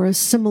Israel or a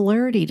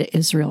similarity to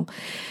Israel.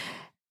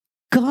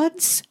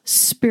 God's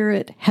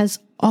Spirit has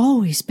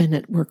always been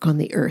at work on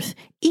the earth,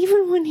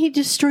 even when he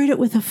destroyed it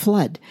with a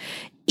flood,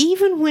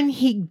 even when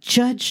he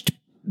judged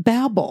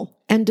Babel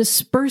and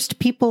dispersed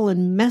people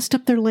and messed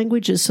up their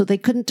languages so they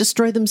couldn't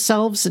destroy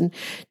themselves and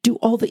do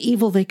all the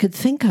evil they could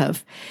think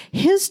of.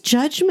 His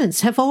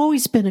judgments have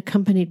always been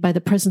accompanied by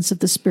the presence of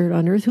the Spirit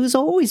on earth, who's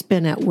always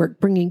been at work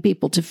bringing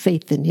people to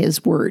faith in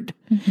his word.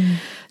 Mm-hmm.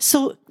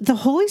 So the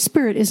Holy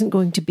Spirit isn't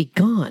going to be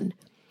gone,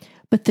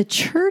 but the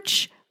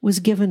church was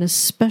given a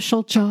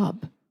special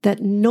job that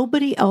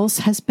nobody else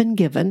has been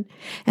given,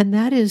 and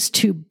that is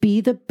to be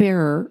the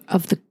bearer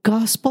of the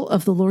gospel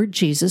of the Lord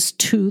Jesus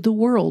to the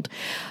world.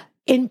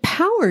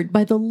 empowered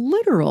by the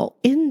literal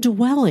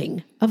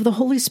indwelling of the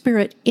Holy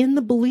Spirit in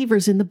the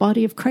believers in the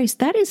body of Christ.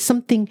 That is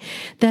something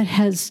that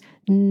has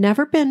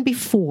never been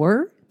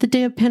before the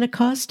day of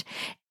Pentecost.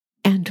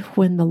 And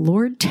when the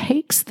Lord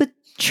takes the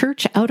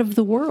church out of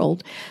the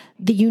world,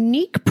 the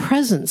unique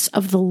presence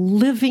of the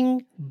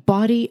living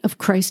body of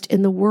Christ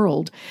in the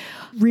world,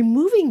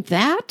 removing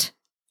that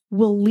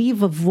will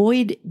leave a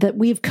void that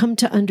we've come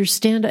to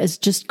understand as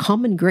just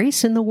common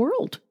grace in the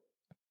world.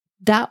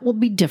 That will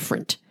be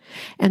different.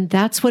 And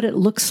that's what it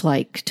looks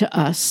like to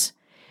us,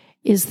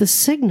 is the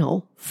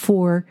signal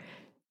for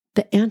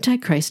the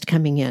Antichrist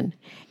coming in.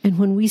 And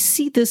when we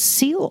see this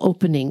seal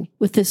opening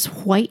with this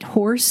white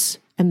horse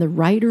and the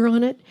rider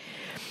on it,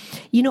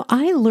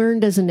 I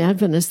learned as an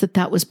Adventist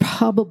that was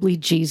probably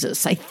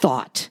Jesus, I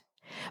thought.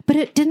 But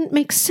it didn't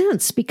make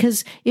sense,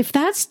 because if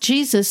that's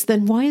Jesus,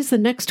 then why is the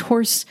next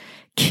horse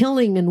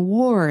killing and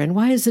war? And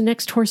why is the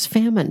next horse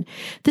famine?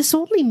 This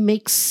only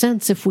makes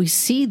sense if we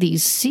see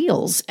these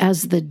seals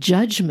as the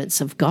judgments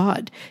of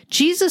God.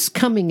 Jesus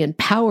coming in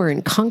power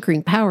and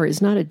conquering power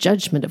is not a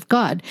judgment of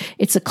God.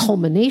 It's a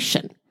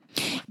culmination.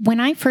 When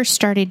I first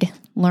started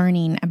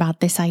learning about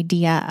this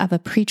idea of a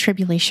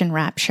pre-tribulation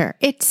rapture,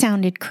 it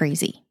sounded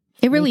crazy.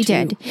 It really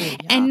did. Yeah.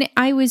 And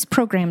I was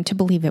programmed to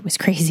believe it was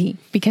crazy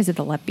because of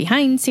the Left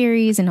Behind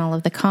series and all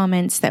of the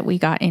comments that we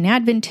got in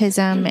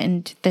Adventism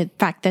and the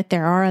fact that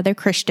there are other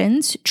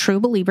Christians, true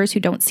believers, who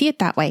don't see it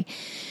that way.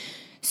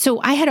 So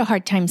I had a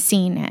hard time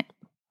seeing it.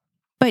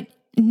 But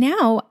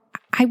now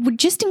I would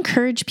just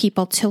encourage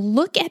people to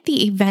look at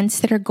the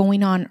events that are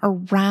going on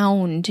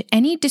around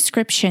any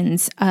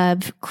descriptions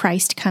of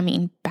Christ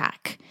coming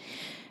back.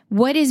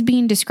 What is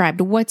being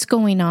described? What's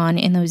going on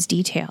in those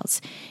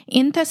details?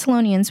 In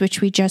Thessalonians, which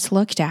we just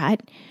looked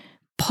at,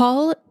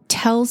 Paul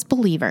tells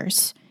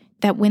believers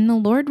that when the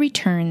Lord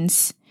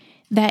returns,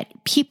 that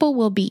people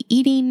will be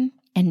eating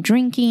and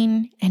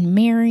drinking and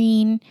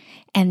marrying,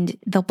 and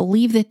they'll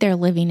believe that they're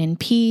living in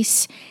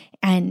peace,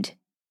 and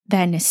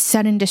then a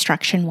sudden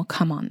destruction will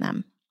come on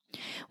them.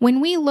 When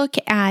we look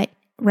at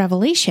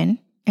Revelation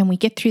and we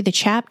get through the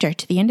chapter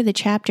to the end of the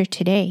chapter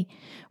today,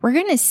 we're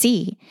going to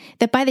see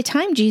that by the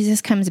time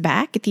Jesus comes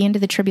back at the end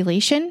of the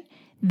tribulation,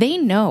 they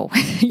know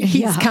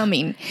he's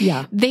coming.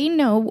 Yeah. They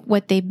know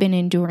what they've been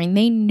enduring.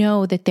 They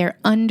know that they're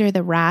under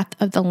the wrath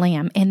of the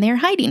Lamb and they're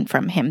hiding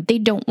from him. They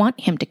don't want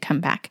him to come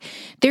back.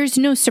 There's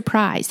no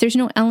surprise. There's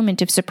no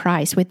element of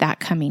surprise with that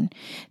coming.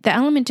 The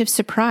element of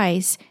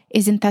surprise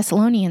is in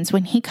Thessalonians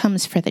when he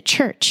comes for the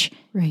church.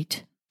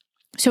 Right.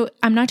 So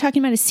I'm not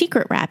talking about a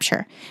secret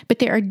rapture, but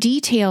there are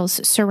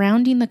details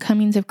surrounding the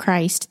comings of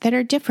Christ that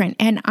are different.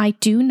 And I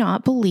do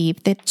not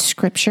believe that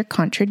Scripture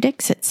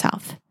contradicts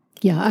itself.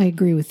 Yeah, I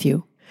agree with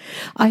you.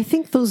 I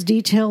think those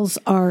details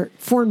are,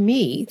 for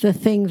me, the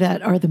thing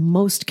that are the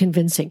most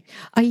convincing.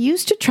 I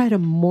used to try to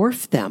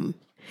morph them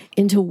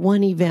into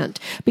one event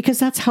because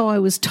that's how I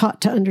was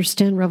taught to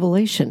understand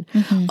Revelation.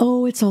 Mm-hmm.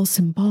 Oh, it's all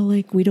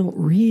symbolic. We don't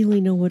really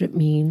know what it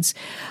means.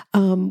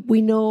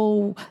 We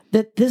know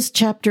that this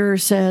chapter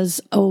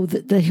says,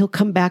 that he'll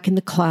come back in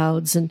the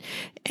clouds. And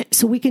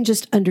so we can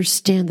just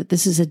understand that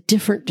this is a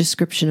different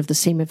description of the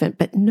same event.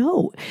 But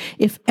no,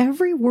 if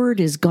every word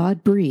is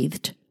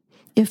God-breathed,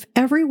 if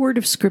every word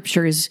of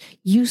Scripture is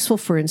useful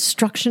for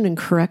instruction and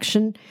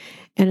correction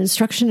and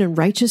instruction in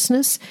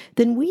righteousness,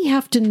 then we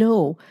have to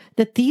know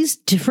that these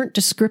different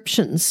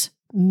descriptions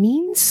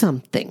mean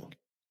something.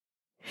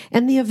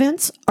 And the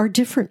events are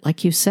different,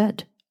 like you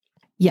said.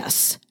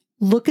 Yes,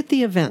 look at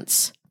the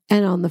events.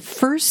 And on the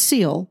first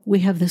seal, we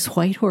have this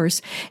white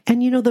horse.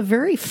 And the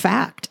very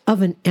fact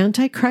of an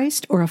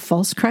antichrist or a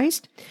false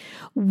Christ,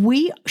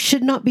 we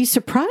should not be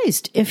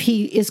surprised if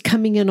he is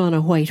coming in on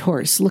a white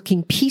horse,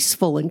 looking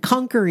peaceful and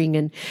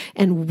conquering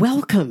and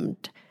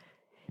welcomed,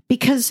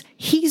 because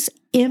he's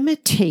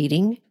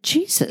imitating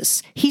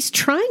Jesus. He's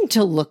trying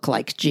to look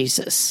like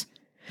Jesus.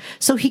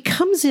 So he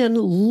comes in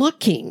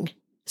looking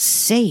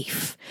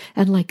safe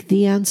and like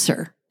the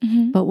answer.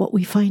 Mm-hmm. But what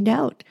we find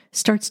out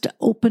starts to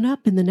open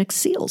up in the next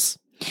seals.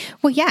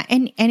 Well, yeah,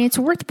 and it's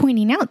worth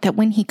pointing out that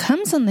when he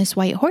comes on this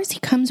white horse, he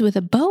comes with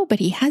a bow, but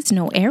he has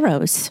no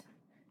arrows.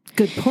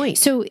 Good point.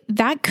 So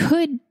that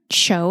could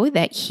show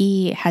that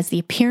he has the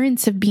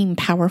appearance of being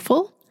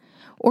powerful,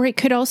 or it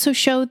could also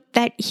show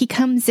that he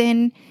comes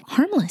in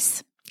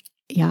harmless.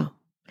 Yeah,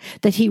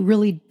 that he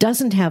really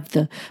doesn't have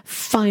the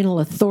final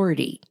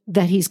authority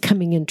that he's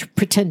coming in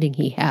pretending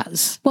he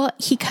has. Well,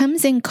 he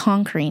comes in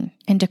conquering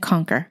and to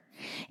conquer.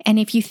 And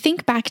if you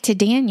think back to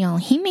Daniel,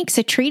 he makes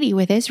a treaty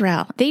with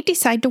Israel. They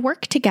decide to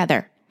work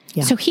together.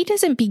 Yeah. So he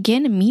doesn't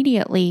begin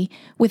immediately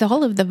with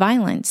all of the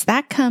violence.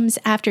 That comes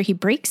after he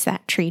breaks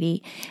that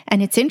treaty.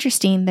 And it's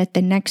interesting that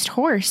the next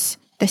horse,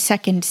 the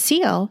second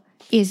seal,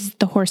 is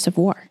the horse of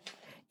war.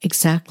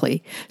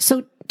 Exactly.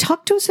 So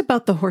talk to us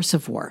about the horse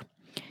of war.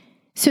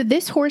 So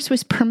this horse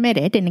was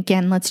permitted, and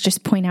again, let's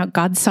just point out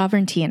God's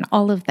sovereignty in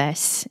all of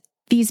this.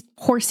 These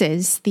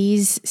horses,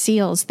 these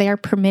seals, they are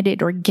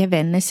permitted or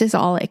given. This is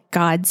all at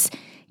God's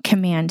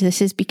command.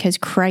 This is because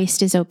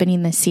Christ is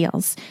opening the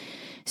seals.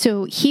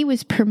 So he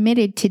was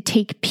permitted to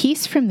take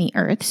peace from the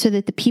earth so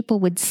that the people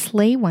would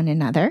slay one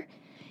another.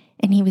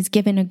 And he was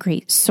given a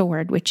great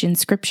sword, which in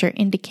scripture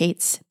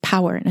indicates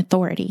power and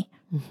authority.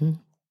 Mm-hmm.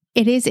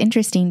 It is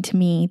interesting to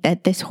me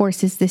that this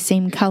horse is the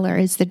same color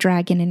as the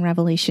dragon in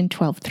Revelation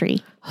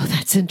 12:3. Oh,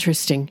 that's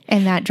interesting.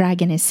 And that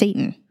dragon is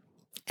Satan.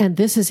 And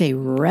this is a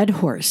red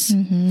horse.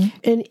 Mm-hmm.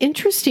 An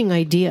interesting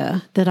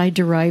idea that I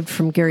derived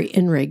from Gary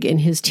Inrig in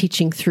his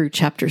teaching through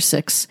chapter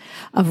 6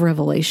 of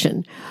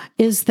Revelation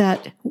is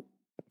that,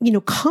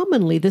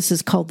 commonly this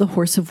is called the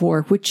horse of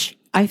war, which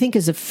I think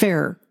is a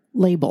fair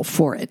label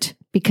for it,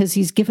 because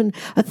he's given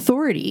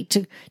authority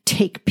to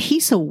take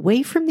peace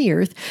away from the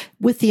earth,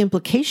 with the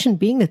implication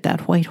being that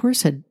that white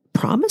horse had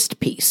promised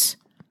peace.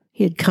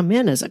 He had come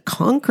in as a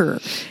conqueror,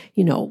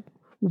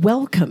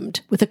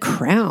 welcomed with a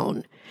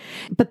crown.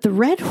 But the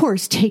red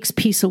horse takes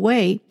peace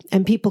away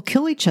and people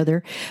kill each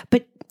other.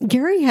 But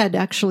Gary had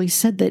actually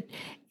said that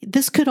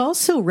this could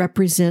also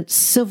represent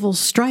civil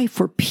strife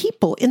where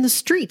people in the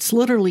streets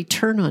literally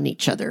turn on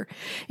each other.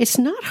 It's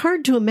not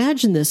hard to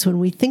imagine this when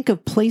we think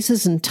of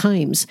places and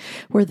times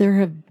where there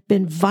have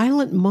been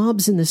violent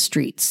mobs in the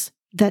streets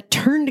that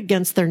turned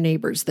against their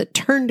neighbors, that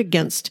turned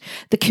against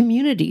the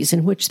communities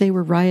in which they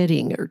were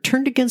rioting, or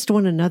turned against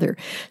one another.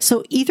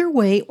 So either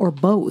way or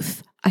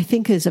both, I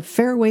think, is a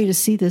fair way to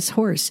see this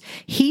horse.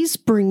 He's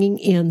bringing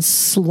in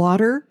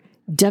slaughter,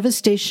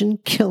 devastation,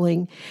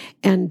 killing,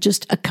 and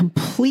just a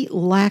complete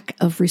lack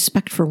of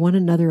respect for one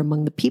another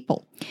among the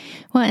people.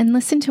 Well, and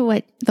listen to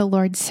what the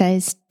Lord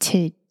says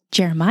to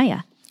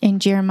Jeremiah in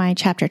Jeremiah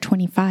chapter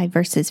 25,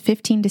 verses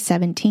 15 to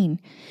 17.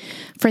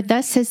 For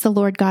thus says the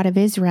Lord God of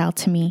Israel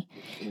to me,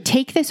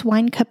 take this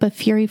wine cup of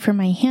fury from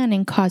my hand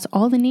and cause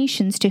all the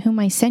nations to whom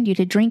I send you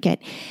to drink it,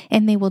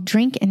 and they will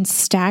drink and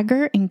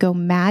stagger and go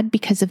mad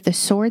because of the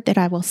sword that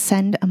I will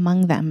send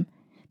among them.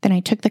 Then I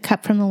took the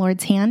cup from the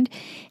Lord's hand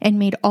and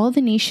made all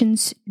the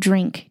nations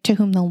drink to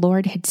whom the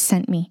Lord had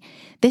sent me.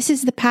 This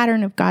is the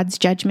pattern of God's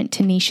judgment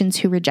to nations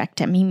who reject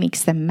him. He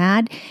makes them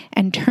mad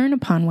and turn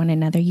upon one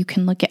another. You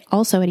can look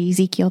also at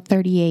Ezekiel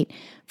 38,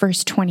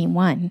 verse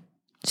 21.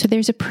 So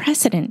there's a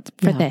precedent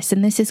for this,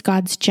 and this is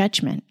God's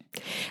judgment.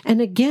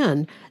 And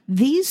again,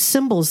 these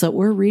symbols that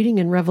we're reading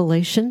in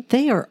Revelation,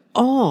 they are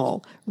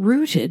all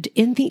rooted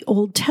in the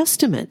Old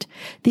Testament.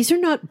 These are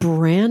not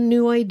brand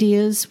new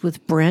ideas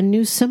with brand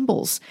new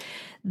symbols.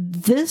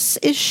 This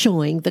is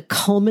showing the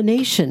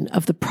culmination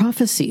of the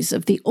prophecies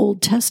of the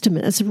Old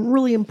Testament. It's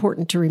really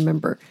important to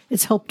remember.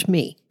 It's helped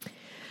me.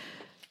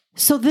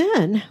 So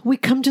then we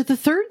come to the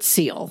third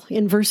seal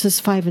in verses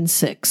 5 and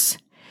 6.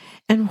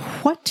 And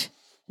what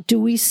do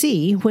we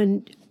see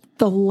when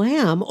the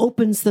Lamb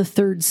opens the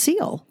third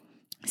seal?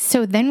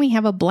 So then we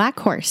have a black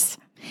horse,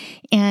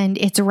 and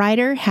its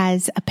rider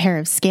has a pair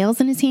of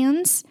scales in his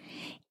hands,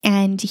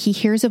 and he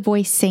hears a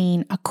voice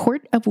saying, a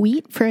quart of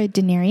wheat for a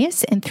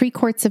denarius and 3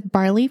 quarts of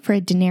barley for a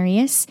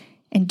denarius,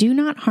 and do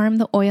not harm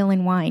the oil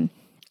and wine.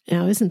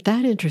 Now, isn't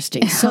that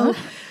interesting? So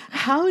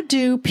how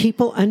do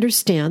people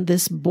understand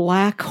this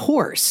black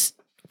horse?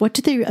 What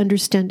do they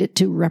understand it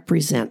to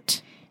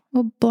represent?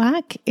 Well,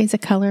 black is a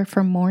color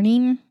for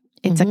mourning.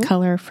 It's a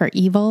color for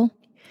evil.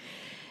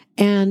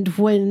 And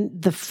when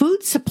the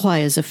food supply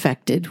is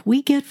affected,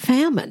 we get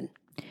famine.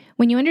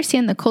 When you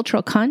understand the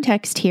cultural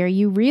context here,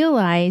 you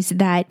realize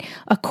that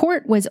a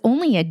quart was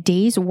only a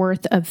day's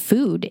worth of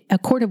food. A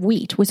quart of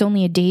wheat was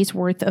only a day's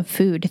worth of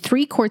food.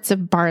 3 quarts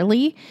of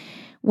barley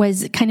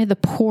was kind of the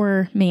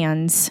poor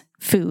man's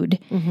food.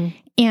 Mm-hmm.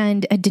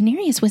 And a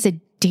denarius was a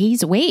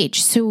day's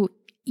wage. So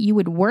you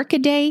would work a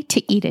day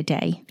to eat a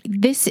day.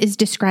 This is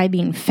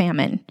describing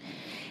famine.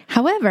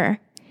 However,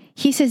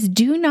 he says,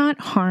 do not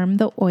harm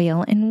the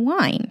oil and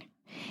wine.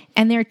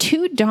 And there are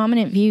 2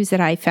 dominant views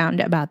that I found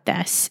about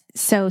this.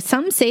 So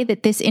some say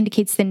that this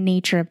indicates the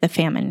nature of the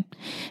famine,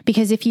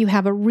 because if you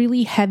have a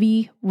really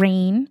heavy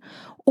rain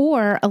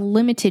or a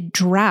limited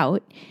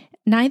drought,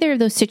 neither of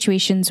those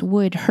situations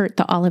would hurt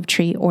the olive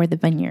tree or the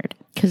vineyard.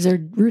 Because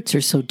their roots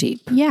are so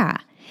deep. Yeah.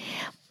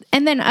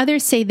 And then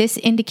others say this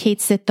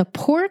indicates that the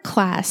poor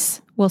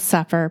class will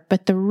suffer,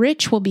 but the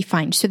rich will be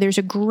fine. So there's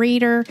a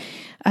greater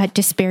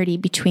disparity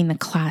between the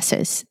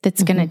classes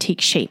that's going to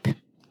take shape.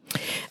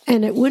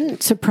 And it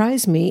wouldn't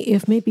surprise me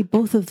if maybe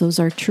both of those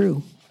are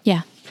true.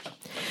 Yeah.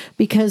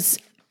 Because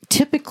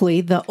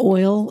typically the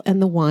oil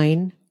and the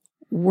wine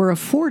were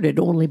afforded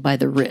only by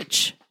the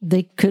rich.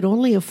 They could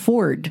only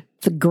afford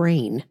the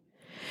grain.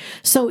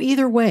 So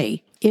either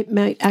way, it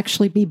might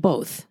actually be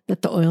both,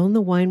 that the oil and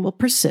the wine will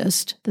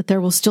persist, that there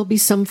will still be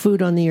some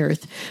food on the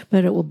earth,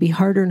 but it will be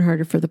harder and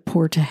harder for the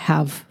poor to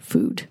have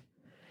food.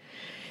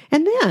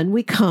 And then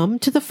we come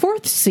to the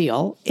 4th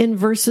seal in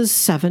verses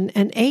 7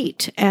 and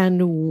 8.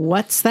 And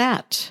what's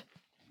that?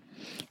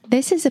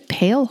 This is a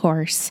pale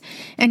horse,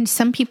 and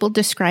some people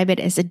describe it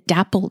as a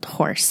dappled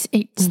horse.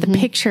 It's the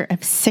picture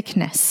of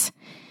sickness.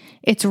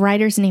 Its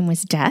rider's name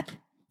was Death,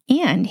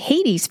 and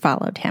Hades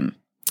followed him.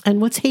 And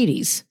what's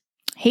Hades?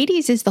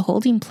 Hades is the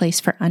holding place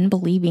for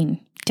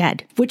unbelieving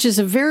dead. Which is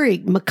a very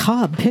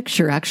macabre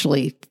picture,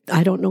 actually.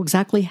 I don't know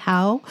exactly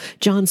how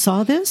John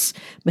saw this,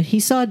 but he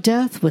saw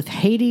death with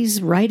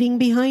Hades riding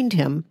behind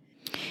him.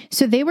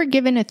 So they were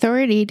given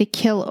authority to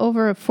kill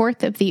over a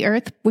fourth of the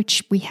earth,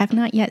 which we have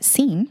not yet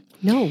seen.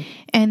 No.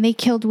 And they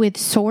killed with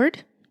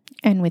sword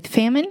and with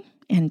famine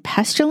and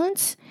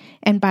pestilence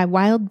and by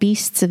wild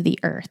beasts of the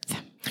earth.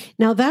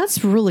 Now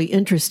that's really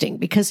interesting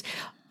because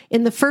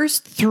in the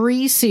first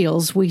 3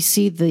 seals, we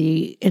see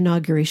the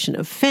inauguration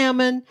of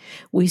famine,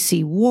 we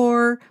see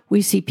war,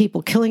 we see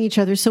people killing each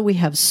other. So we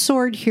have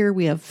sword here,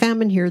 we have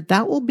famine here.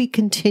 That will be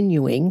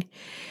continuing.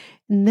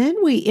 And then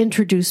we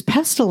introduce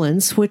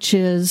pestilence, which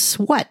is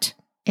what?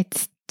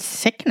 It's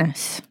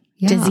sickness,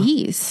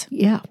 disease.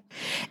 Yeah.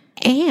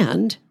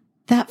 And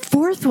that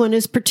 4th one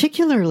is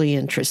particularly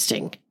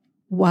interesting.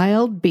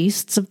 Wild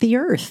beasts of the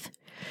earth.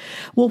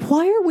 Well,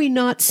 why are we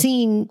not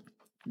seeing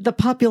the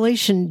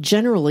population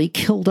generally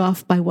killed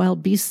off by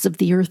wild beasts of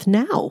the earth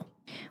now?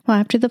 Well,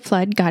 after the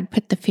flood, God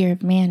put the fear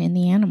of man in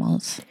the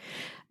animals.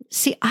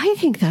 See, I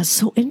think that's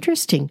so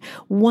interesting.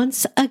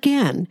 Once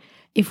again,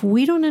 if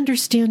we don't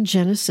understand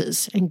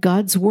Genesis and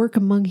God's work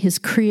among his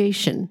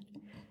creation,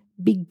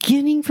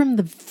 beginning from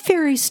the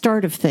very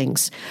start of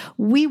things,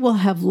 we will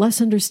have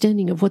less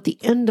understanding of what the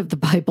end of the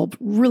Bible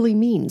really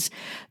means.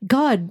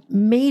 God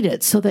made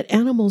it so that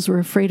animals were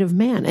afraid of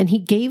man, and he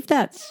gave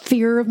that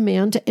fear of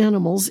man to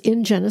animals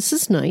in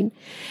Genesis 9.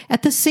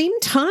 At the same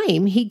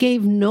time, he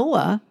gave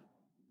Noah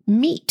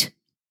meat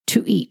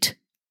to eat.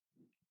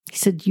 He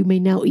said, you may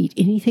now eat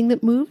anything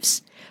that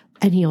moves.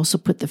 And he also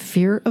put the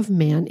fear of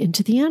man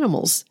into the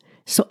animals.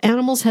 So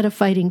animals had a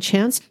fighting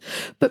chance,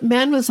 but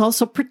man was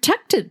also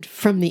protected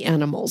from the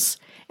animals.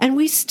 And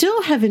we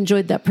still have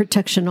enjoyed that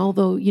protection,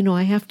 although,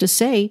 I have to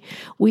say,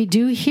 we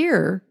do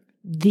hear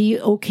the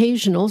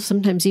occasional,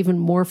 sometimes even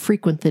more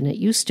frequent than it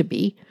used to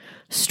be,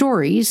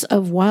 stories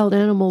of wild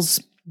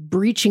animals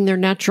breaching their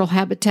natural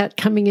habitat,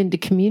 coming into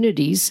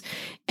communities,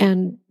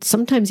 and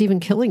sometimes even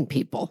killing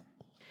people.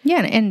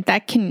 Yeah, and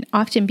that can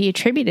often be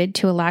attributed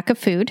to a lack of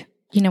food.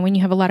 When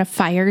you have a lot of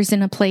fires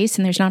in a place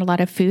and there's not a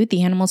lot of food,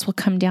 the animals will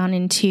come down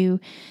into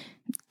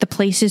the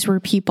places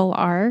where people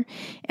are.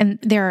 And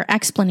there are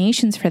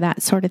explanations for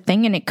that sort of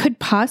thing. And it could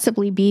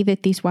possibly be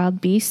that these wild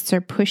beasts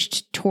are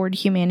pushed toward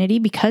humanity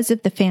because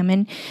of the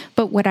famine.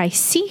 But what I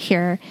see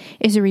here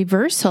is a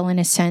reversal, in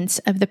a sense,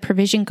 of the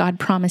provision God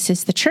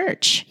promises the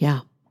church. Yeah.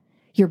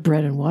 Your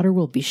bread and water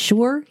will be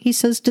sure, he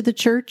says to the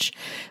church.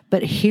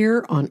 But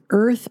here on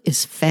earth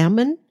is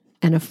famine,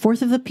 and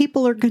 1/4 of the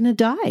people are going to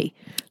die.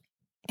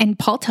 And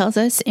Paul tells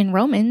us in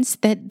Romans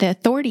that the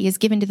authority is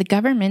given to the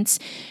governments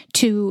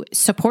to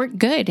support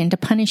good and to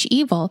punish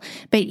evil.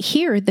 But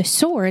here, the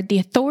sword, the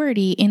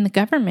authority in the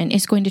government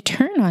is going to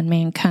turn on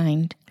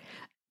mankind.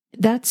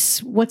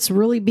 That's what's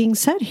really being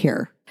said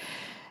here.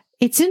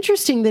 It's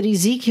interesting that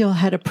Ezekiel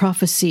had a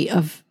prophecy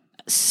of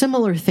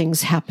similar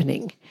things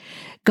happening.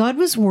 God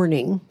was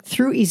warning,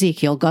 through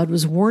Ezekiel, God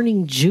was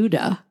warning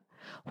Judah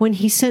when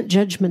he sent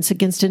judgments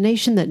against a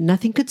nation that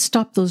nothing could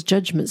stop those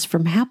judgments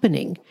from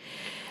happening.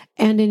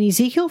 And in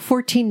Ezekiel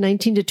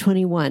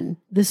 14:19-21,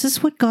 this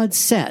is what God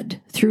said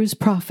through his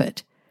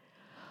prophet.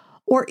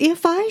 Or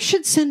if I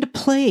should send a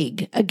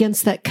plague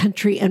against that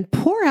country and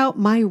pour out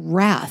my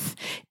wrath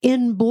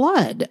in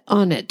blood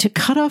on it to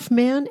cut off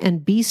man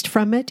and beast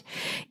from it,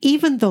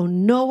 even though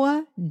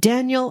Noah,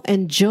 Daniel,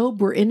 and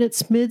Job were in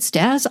its midst,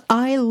 as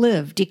I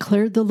live,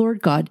 declared the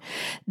Lord God,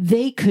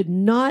 they could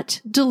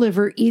not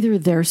deliver either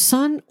their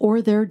son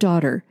or their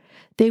daughter.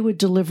 They would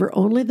deliver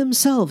only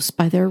themselves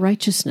by their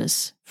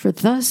righteousness. For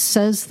thus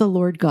says the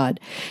Lord God,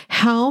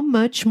 how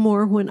much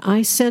more when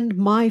I send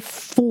my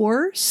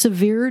 4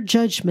 severe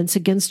judgments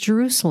against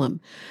Jerusalem,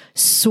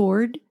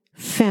 sword,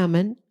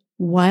 famine,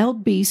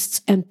 wild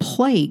beasts, and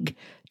plague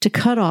to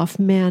cut off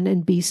man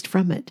and beast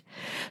from it.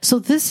 So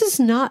this is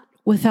not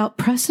without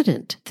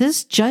precedent.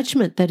 This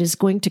judgment that is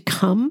going to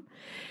come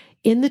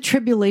in the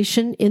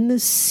tribulation, in the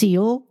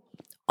seal,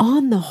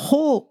 on the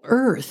whole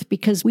earth,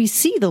 because we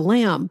see the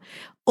Lamb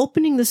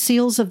opening the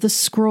seals of the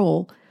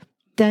scroll,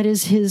 that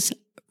is his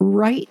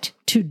right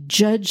to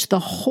judge the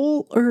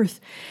whole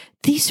earth.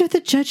 These are the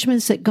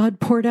judgments that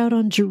God poured out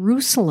on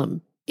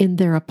Jerusalem in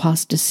their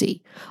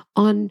apostasy,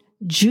 on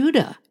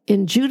Judah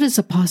in Judah's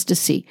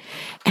apostasy.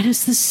 And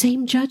it's the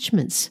same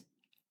judgments: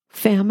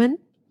 famine,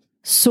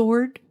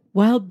 sword,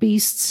 wild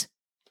beasts,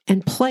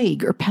 and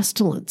plague or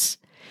pestilence.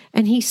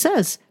 And he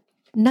says,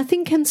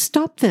 nothing can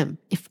stop them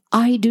if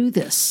I do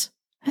this.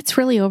 That's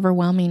really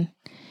overwhelming.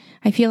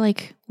 I feel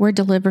like we're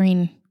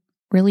delivering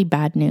really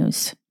bad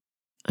news.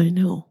 I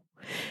know.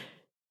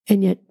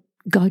 And yet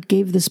God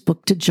gave this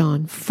book to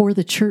John for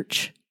the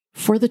church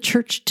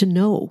to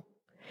know.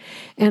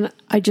 And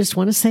I just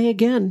want to say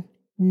again,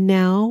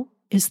 now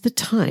is the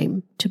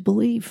time to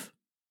believe.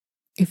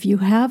 If you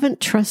haven't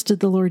trusted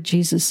the Lord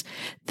Jesus,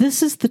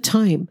 this is the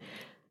time,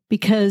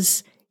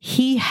 because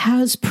he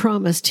has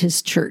promised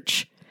his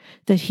church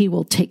that he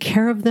will take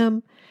care of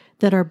them,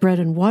 that our bread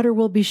and water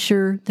will be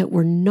sure, that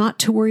we're not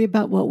to worry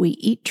about what we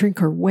eat,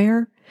 drink, or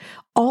wear,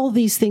 All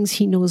these things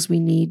he knows we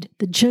need.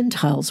 The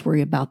Gentiles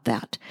worry about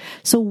that.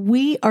 So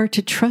we are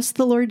to trust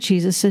the Lord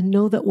Jesus and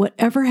know that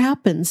whatever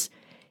happens,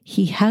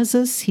 he has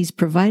us, he's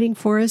providing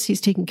for us,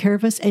 he's taking care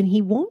of us, and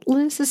he won't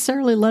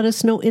necessarily let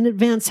us know in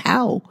advance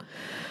how.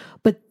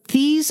 But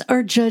these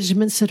are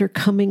judgments that are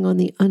coming on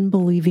the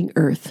unbelieving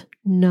earth,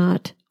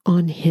 not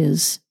on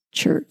his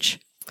church.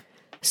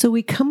 So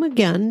we come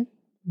again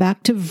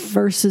back to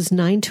verses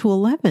 9 to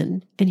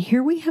 11, and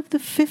here we have the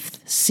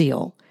fifth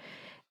seal.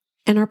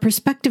 And our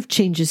perspective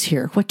changes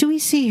here. What do we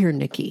see here,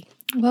 Nikki?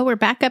 Well, we're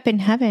back up in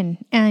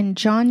heaven, and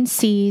John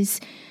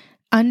sees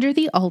under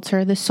the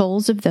altar the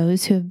souls of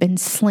those who have been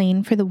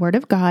slain for the word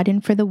of God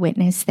and for the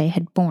witness they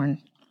had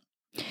borne.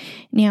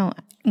 Now,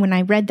 when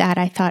I read that,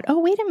 I thought, oh,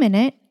 wait a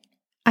minute.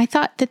 I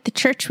thought that the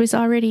church was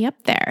already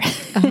up there.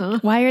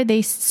 Why are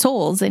they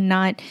souls and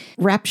not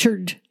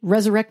raptured,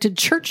 resurrected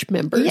church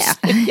members?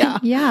 Yeah.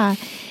 Yeah.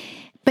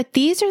 But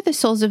these are the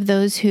souls of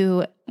those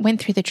who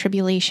went through the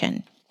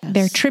tribulation. Yes.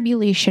 They're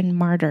tribulation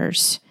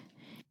martyrs.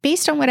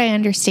 Based on what I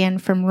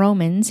understand from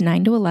Romans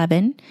 9 to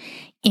 11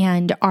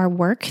 and our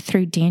work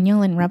through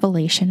Daniel and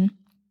Revelation,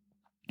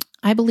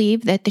 I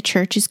believe that the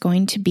church is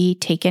going to be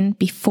taken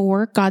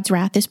before God's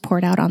wrath is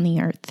poured out on the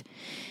earth.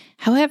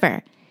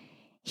 However,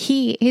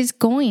 he is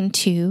going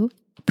to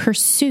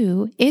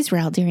pursue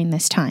Israel during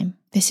this time.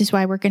 This is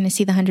why we're going to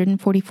see the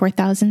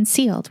 144,000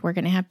 sealed. We're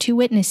going to have 2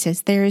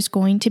 witnesses. There is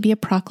going to be a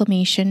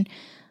proclamation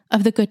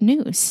of the good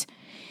news.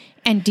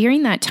 And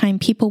during that time,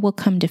 people will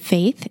come to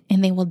faith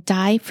and they will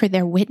die for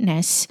their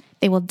witness.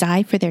 They will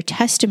die for their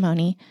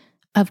testimony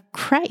of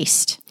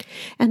Christ.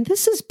 And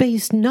this is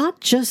based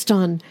not just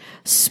on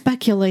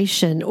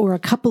speculation or a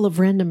couple of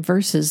random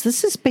verses.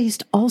 This is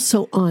based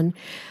also on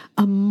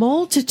a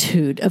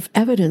multitude of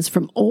evidence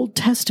from Old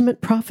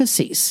Testament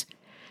prophecies,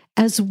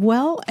 as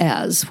well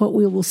as what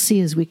we will see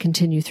as we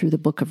continue through the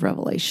book of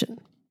Revelation.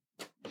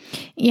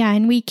 Yeah,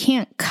 and we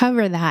can't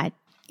cover that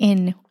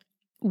in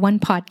one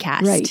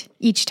podcast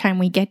each time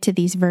we get to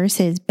these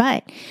verses,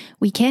 but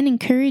we can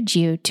encourage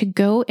you to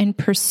go and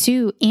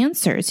pursue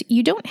answers.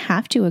 You don't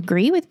have to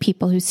agree with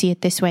people who see it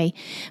this way,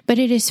 but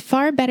it is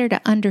far better to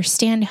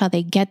understand how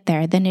they get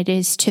there than it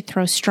is to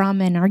throw straw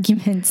man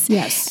arguments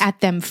at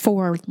them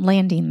for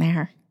landing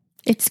there.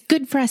 It's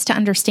good for us to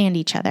understand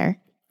each other.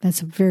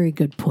 That's a very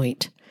good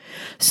point.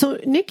 So,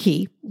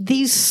 Nikki,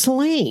 these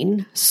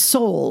slain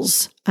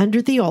souls under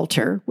the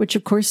altar, which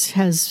of course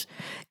has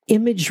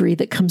imagery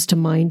that comes to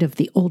mind of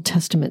the Old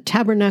Testament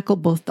tabernacle,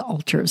 both the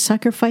altar of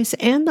sacrifice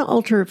and the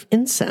altar of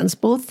incense,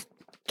 both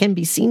can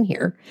be seen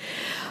here.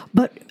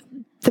 But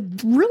the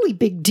really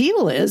big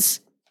deal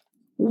is,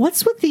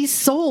 what's with these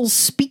souls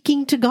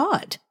speaking to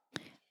God?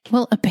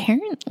 Well,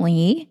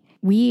 apparently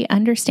we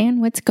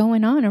understand what's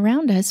going on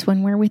around us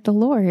when we're with the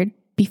Lord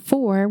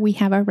before we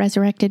have our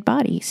resurrected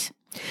bodies.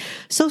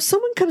 So if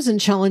someone comes and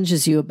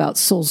challenges you about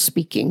souls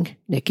speaking,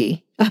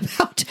 Nikki,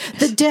 about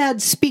the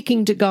dead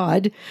speaking to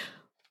God,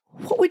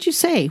 what would you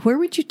say? Where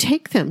would you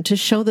take them to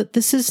show that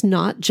this is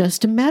not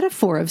just a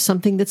metaphor of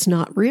something that's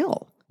not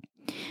real?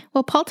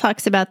 Well, Paul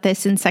talks about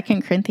this in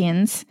 2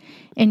 Corinthians.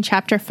 In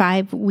chapter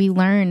 5, we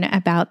learn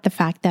about the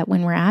fact that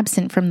when we're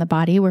absent from the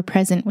body, we're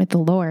present with the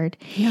Lord.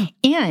 Yeah.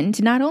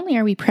 And not only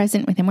are we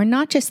present with him, we're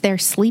not just there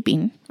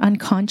sleeping,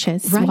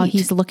 unconscious while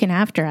he's looking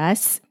after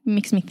us. It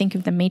makes me think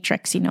of the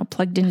Matrix,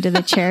 plugged into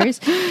the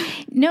chairs.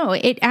 No,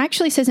 it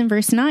actually says in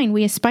verse 9,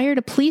 we aspire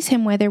to please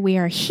him whether we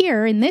are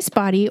here in this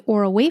body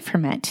or away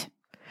from it.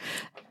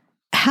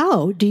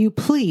 How do you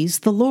please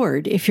the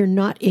Lord if you're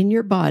not in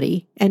your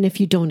body and if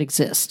you don't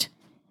exist?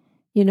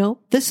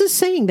 This is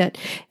saying that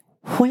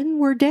when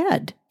we're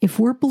dead, if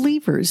we're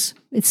believers,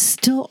 it's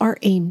still our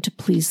aim to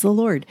please the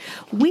Lord.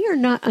 We are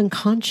not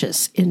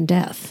unconscious in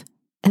death.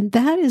 And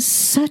that is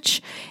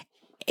such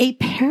a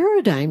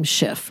paradigm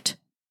shift.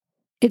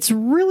 It's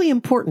really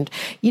important.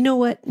 You know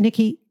what,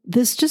 Nikki?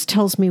 This just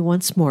tells me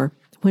once more,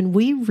 when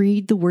we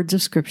read the words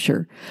of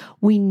Scripture,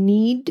 we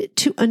need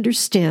to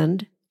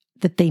understand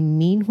that they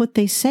mean what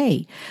they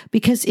say.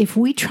 Because if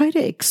we try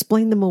to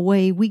explain them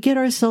away, we get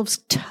ourselves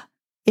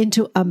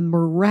into a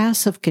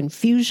morass of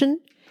confusion,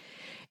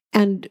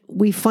 and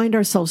we find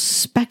ourselves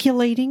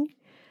speculating.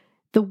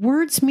 The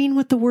words mean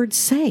what the words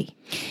say.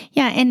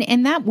 Yeah,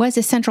 and that was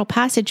a central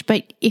passage,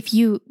 but if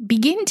you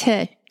begin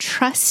to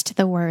trust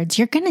the words,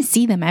 you're going to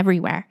see them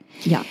everywhere.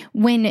 Yeah.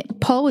 When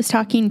Paul was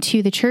talking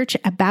to the church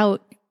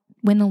about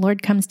when the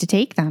Lord comes to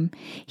take them,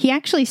 he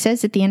actually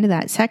says at the end of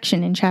that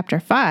section in chapter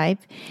 5,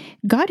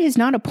 God has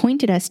not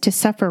appointed us to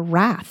suffer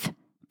wrath,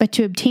 but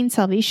to obtain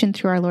salvation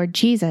through our Lord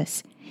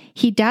Jesus.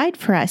 He died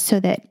for us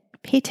so that,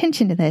 pay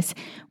attention to this,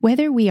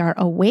 whether we are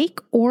awake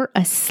or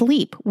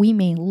asleep, we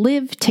may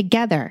live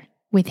together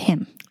with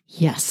him.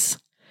 Yes.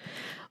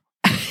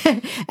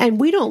 And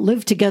we don't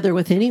live together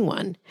with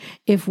anyone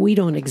if we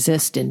don't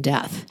exist in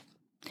death.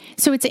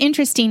 So it's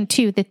interesting,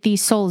 too, that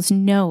these souls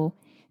know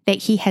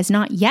that he has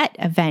not yet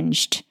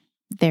avenged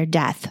their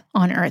death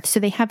on earth. So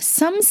they have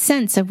some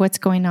sense of what's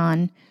going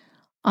on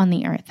on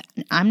the earth.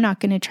 I'm not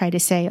going to try to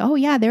say, oh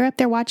yeah, they're up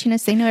there watching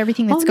us. They know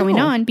everything that's going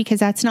on, because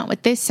that's not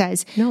what this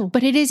says. No.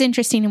 But it is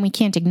interesting and we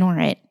can't ignore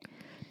it.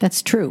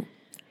 That's true.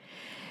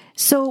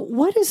 So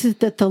what is it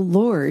that the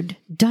Lord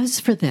does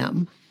for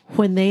them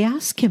when they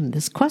ask him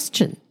this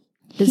question?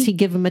 Does he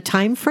give them a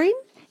time frame?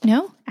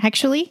 No,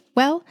 actually,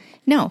 well,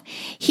 no.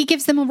 He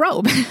gives them a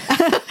robe.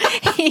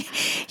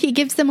 he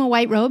gives them a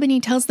white robe and he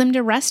tells them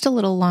to rest a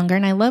little longer.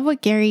 And I love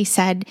what Gary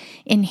said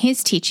in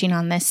his teaching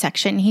on this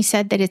section. He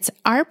said that it's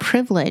our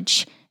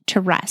privilege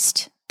to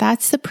rest.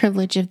 That's the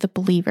privilege of the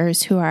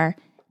believers who are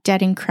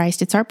dead in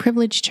Christ. It's our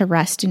privilege to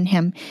rest in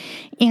him.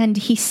 And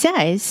he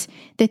says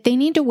that they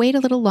need to wait a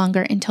little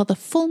longer until the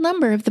full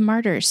number of the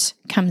martyrs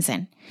comes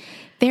in.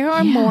 There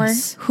are more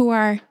who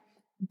are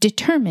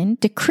determined,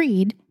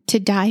 decreed to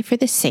die for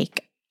the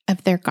sake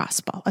of their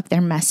gospel, of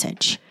their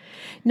message.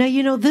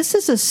 Now, this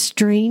is a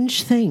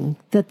strange thing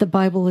that the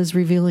Bible is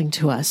revealing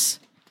to us,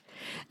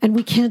 and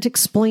we can't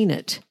explain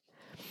it.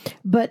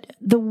 But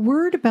the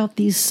word about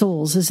these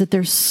souls is that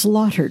they're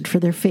slaughtered for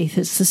their faith.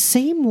 It's the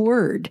same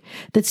word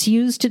that's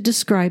used to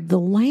describe the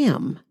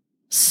lamb,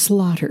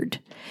 slaughtered.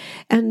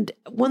 And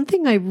one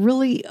thing I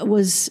really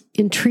was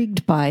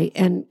intrigued by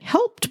and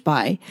helped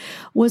by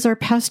was our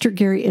pastor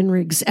Gary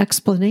Enrig's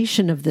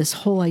explanation of this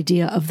whole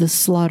idea of the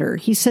slaughter.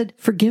 He said,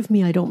 forgive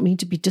me, I don't mean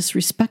to be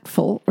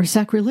disrespectful or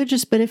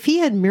sacrilegious, but if he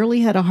had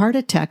merely had a heart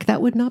attack,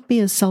 that would not be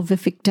a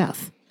salvific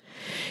death.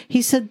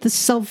 He said the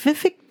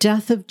salvific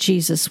death of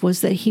Jesus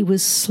was that he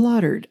was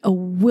slaughtered, a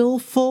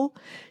willful,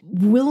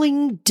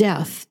 willing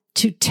death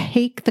to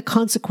take the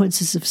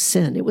consequences of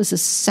sin. It was a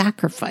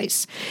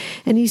sacrifice.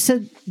 And he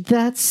said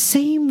that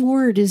same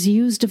word is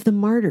used of the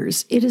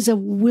martyrs. It is a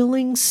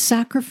willing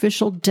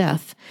sacrificial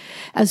death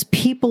as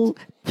people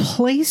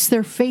place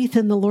their faith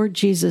in the Lord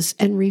Jesus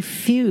and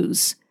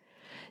refuse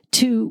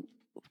to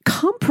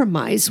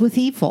compromise with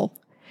evil.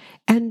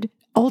 And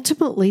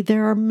ultimately,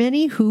 there are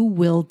many who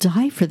will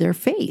die for their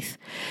faith.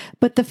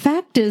 But the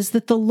fact is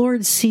that the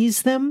Lord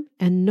sees them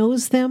and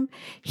knows them.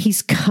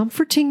 He's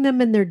comforting them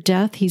in their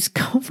death. He's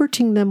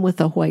comforting them with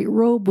a white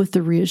robe, with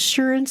the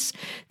reassurance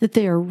that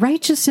they are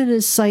righteous in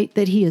his sight,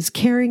 that he is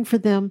caring for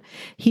them.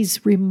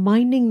 He's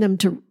reminding them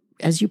to,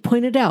 as you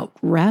pointed out,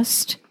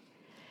 rest.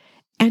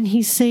 And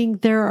he's saying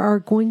there are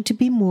going to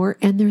be more,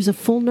 and there's a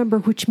full number,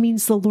 which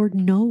means the Lord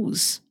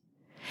knows.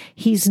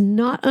 He's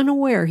not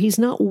unaware. He's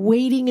not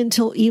waiting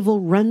until evil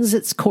runs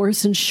its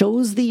course and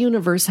shows the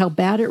universe how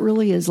bad it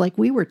really is, like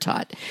we were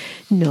taught.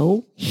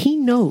 No, he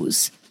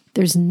knows.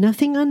 There's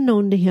nothing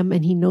unknown to him,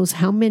 and he knows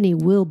how many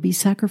will be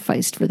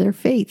sacrificed for their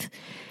faith.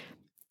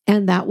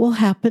 And that will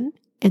happen,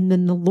 and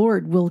then the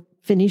Lord will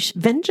finish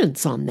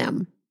vengeance on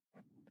them.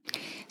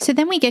 So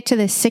then we get to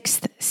the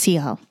sixth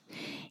seal,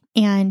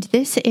 and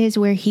this is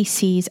where he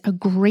sees a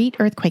great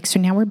earthquake. So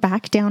now we're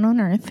back down on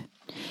earth.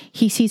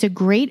 He sees a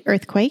great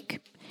earthquake.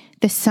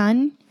 The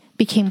sun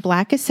became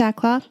black as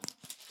sackcloth.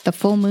 The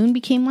full moon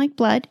became like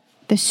blood.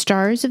 The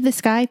stars of the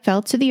sky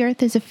fell to the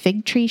earth as a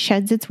fig tree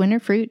sheds its winter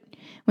fruit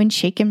when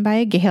shaken by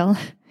a gale.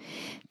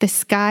 The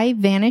sky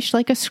vanished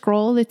like a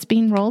scroll that's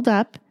being rolled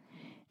up,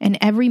 and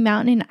every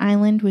mountain and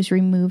island was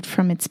removed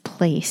from its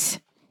place.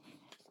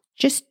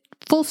 Just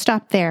full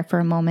stop there for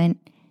a moment.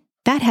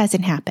 That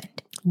hasn't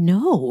happened.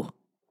 No,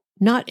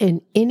 not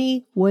in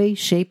any way,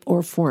 shape,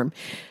 or form.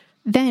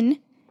 Then,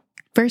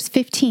 verse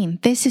 15,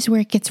 this is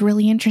where it gets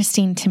really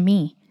interesting to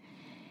me.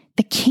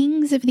 The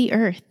kings of the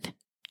earth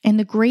and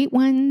the great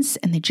ones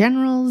and the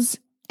generals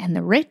and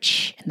the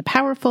rich and the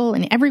powerful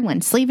and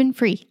everyone, slave and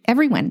free,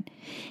 everyone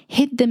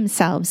hid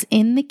themselves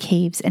in the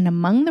caves and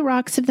among the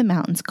rocks of the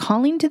mountains,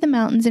 calling to the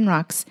mountains and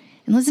rocks.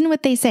 And listen to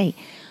what they say.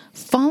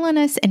 Fall on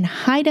us and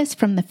hide us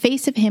from the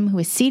face of him who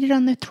is seated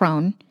on the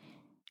throne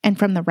and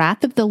from the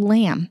wrath of the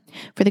Lamb,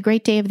 for the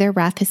great day of their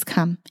wrath has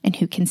come, and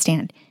who can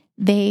stand?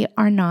 They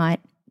are not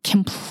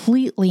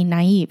completely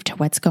naive to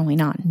what's going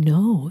on.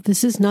 No,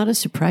 this is not a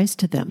surprise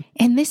to them.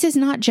 And this is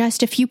not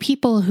just a few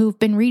people who've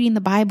been reading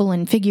the Bible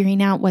and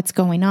figuring out what's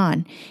going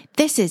on.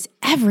 This is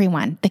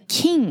everyone, the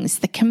kings,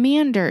 the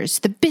commanders,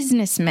 the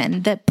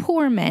businessmen, the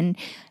poor men.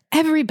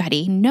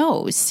 Everybody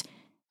knows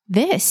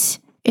this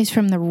is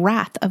from the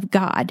wrath of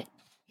God.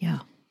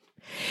 Yeah.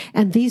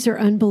 And these are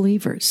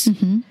unbelievers.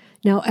 Mm-hmm.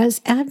 Now, as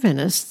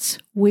Adventists,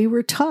 we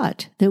were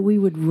taught that we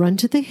would run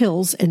to the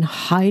hills and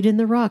hide in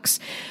the rocks.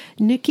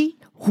 Nikki,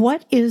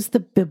 what is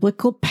the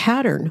biblical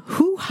pattern?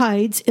 Who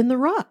hides in the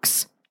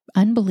rocks?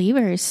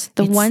 Unbelievers,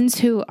 the ones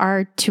who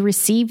are to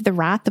receive the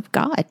wrath of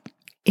God.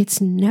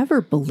 It's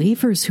never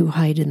believers who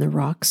hide in the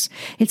rocks.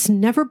 It's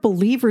never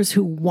believers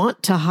who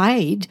want to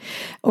hide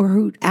or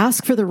who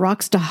ask for the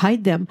rocks to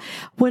hide them.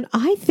 When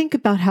I think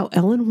about how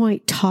Ellen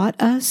White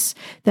taught us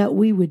that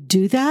we would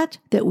do that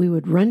we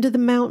would run to the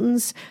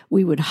mountains,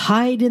 we would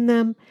hide in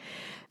them,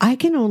 I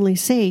can only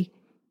say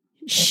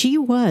she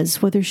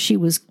was, whether she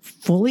was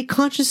fully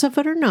conscious of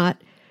it or not,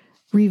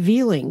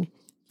 revealing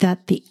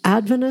that the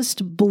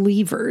Adventist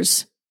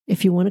believers,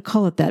 if you want to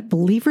call it that,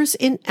 believers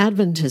in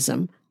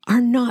Adventism, are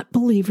not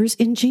believers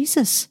in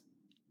Jesus.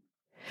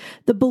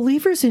 The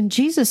believers in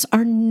Jesus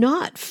are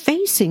not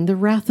facing the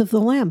wrath of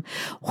the Lamb.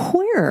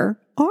 Where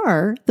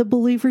are the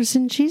believers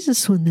in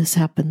Jesus when this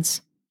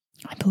happens?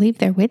 I believe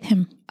they're with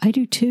him. I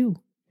do too.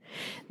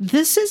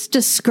 This is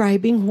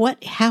describing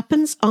what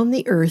happens on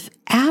the earth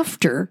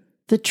after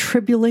the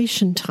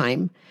tribulation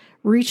time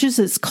reaches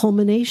its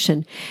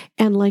culmination.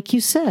 And like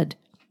you said,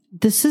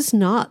 this is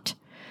not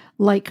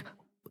like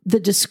the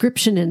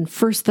description in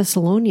 1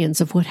 Thessalonians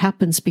of what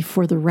happens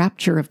before the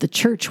rapture of the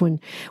church when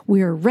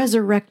we are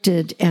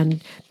resurrected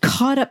and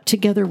caught up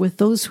together with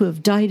those who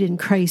have died in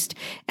Christ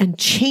and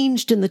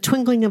changed in the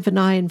twinkling of an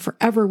eye, and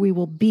forever we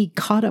will be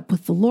caught up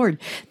with the Lord.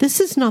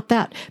 This is not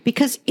that,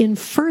 because in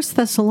 1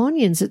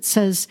 Thessalonians it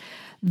says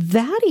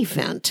that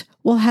event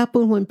will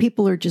happen when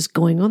people are just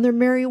going on their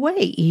merry way,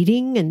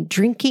 eating and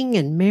drinking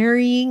and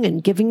marrying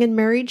and giving in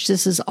marriage.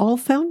 This is all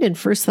found in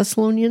 1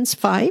 Thessalonians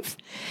 5.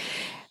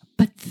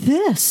 But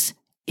this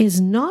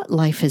is not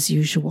life as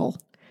usual.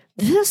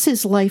 This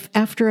is life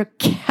after a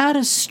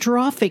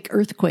catastrophic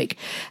earthquake,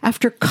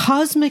 after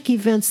cosmic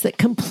events that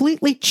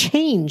completely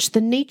change the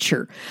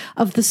nature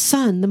of the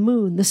sun, the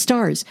moon, the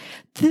stars.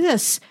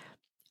 This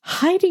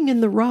hiding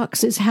in the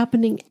rocks is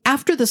happening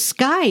after the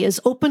sky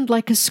is opened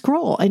like a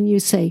scroll. And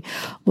you say,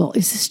 well,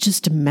 is this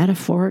just a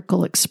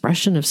metaphorical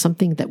expression of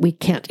something that we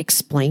can't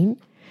explain?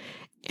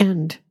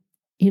 And,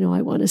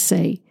 I want to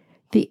say,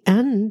 the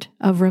end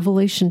of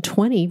Revelation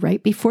 20,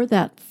 right before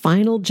that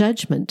final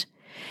judgment,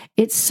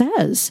 it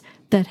says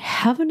that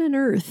heaven and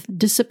earth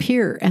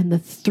disappear and the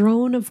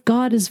throne of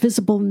God is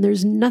visible and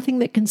there's nothing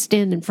that can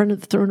stand in front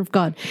of the throne of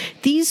God.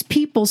 These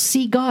people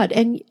see God.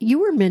 And you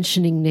were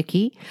mentioning,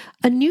 Nikki,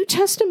 a New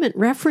Testament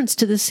reference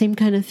to the same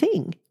kind of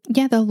thing.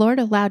 Yeah, the Lord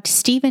allowed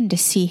Stephen to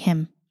see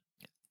him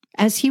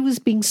as he was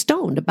being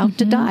stoned, about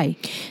to die.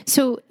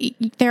 So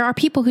there are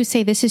people who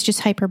say this is just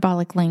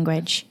hyperbolic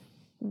language.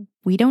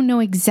 We don't know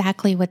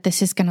exactly what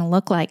this is going to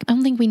look like. I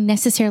don't think we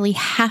necessarily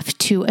have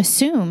to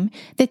assume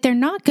that they're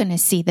not going to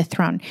see the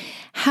throne.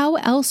 How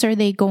else are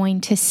they going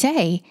to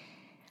say,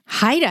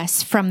 hide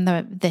us from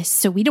this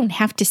so we don't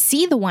have to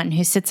see the one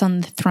who sits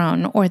on the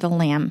throne or the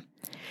Lamb?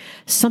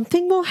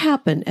 Something will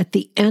happen at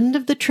the end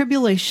of the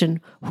tribulation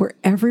where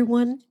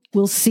everyone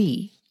will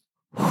see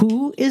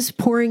who is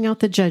pouring out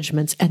the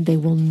judgments, and they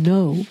will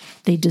know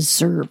they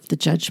deserve the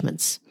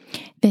judgments.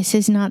 This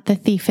is not the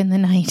thief in the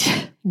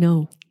night.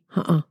 No.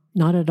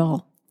 Not at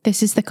all.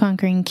 This is the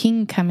conquering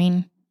king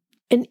coming.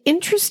 An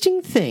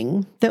interesting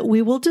thing that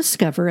we will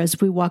discover as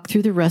we walk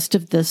through the rest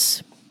of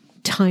this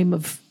time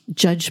of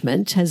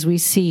judgment, as we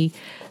see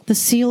the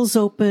seals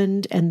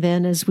opened, and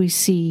then as we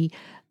see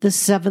the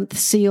seventh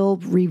seal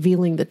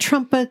revealing the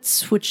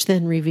trumpets, which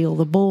then reveal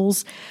the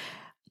bowls.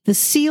 The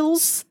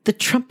seals, the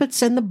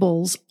trumpets, and the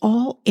bowls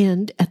all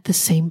end at the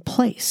same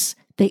place.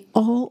 They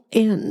all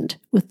end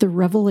with the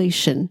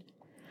revelation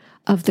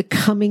of the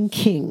coming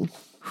king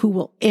who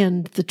will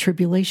end the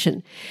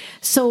tribulation.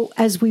 So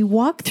as we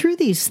walk through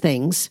these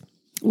things,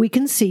 we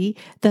can see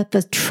that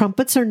the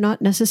trumpets are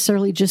not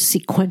necessarily just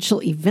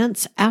sequential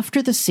events after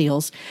the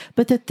seals,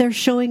 but that they're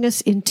showing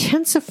us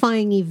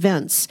intensifying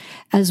events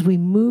as we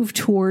move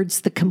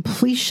towards the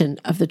completion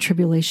of the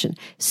tribulation.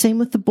 Same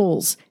with the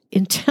bowls,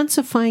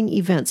 intensifying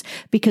events,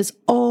 because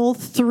all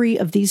three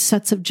of these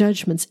sets of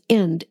judgments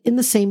end in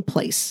the same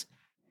place,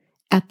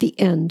 at the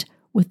end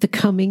with the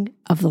coming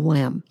of the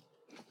Lamb.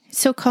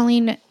 So,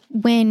 Colleen,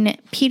 when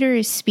Peter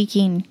is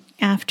speaking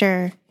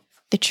after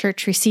the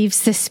church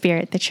receives the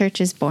Spirit, the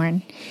church is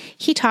born,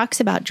 he talks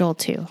about Joel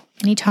 2,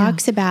 and he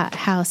talks about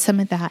how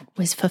some of that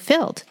was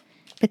fulfilled,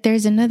 but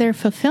there's another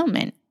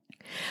fulfillment.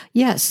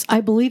 Yes,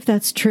 I believe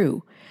that's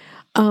true.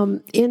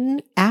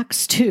 In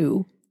Acts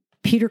 2,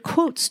 Peter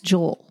quotes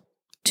Joel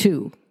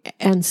 2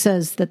 and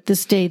says that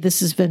this day this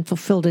has been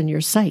fulfilled in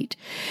your sight.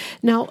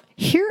 Now,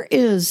 here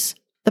is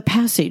the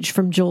passage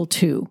from Joel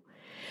 2.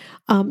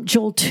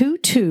 Joel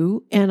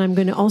 2:2, and I'm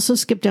going to also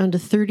skip down to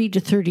 30 to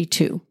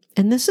 32.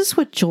 And this is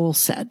what Joel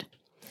said.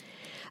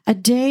 A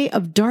day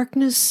of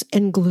darkness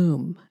and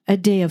gloom, a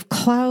day of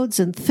clouds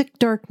and thick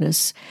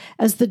darkness.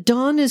 As the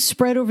dawn is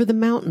spread over the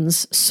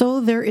mountains,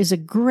 so there is a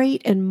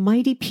great and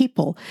mighty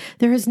people.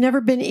 There has never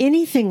been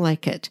anything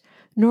like it,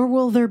 nor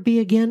will there be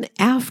again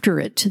after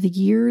it to the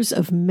years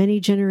of many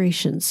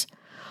generations.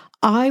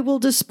 I will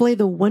display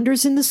the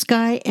wonders in the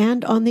sky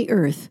and on the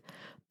earth,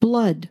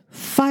 blood,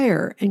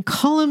 fire, and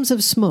columns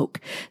of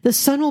smoke. The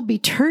sun will be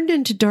turned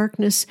into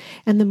darkness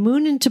and the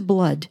moon into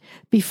blood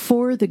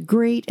before the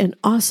great and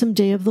awesome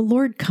day of the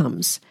Lord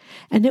comes.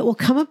 And it will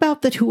come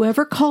about that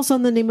whoever calls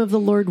on the name of the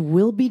Lord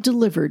will be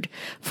delivered.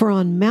 For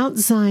on Mount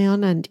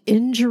Zion and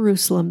in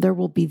Jerusalem there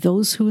will be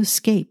those who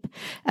escape,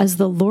 as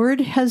the Lord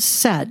has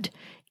said,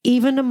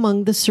 even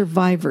among the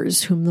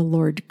survivors whom the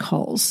Lord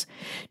calls.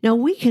 Now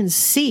we can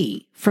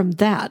see from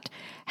that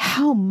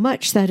how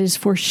much that is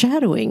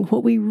foreshadowing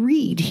what we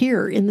read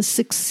here in the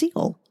sixth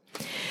seal.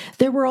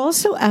 There were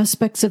also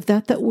aspects of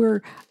that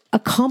were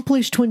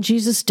accomplished when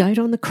Jesus died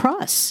on the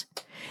cross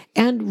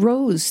and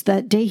rose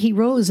that day he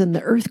rose, and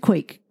the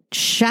earthquake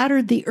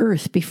shattered the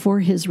earth before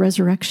his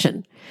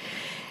resurrection.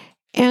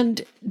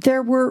 And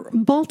there were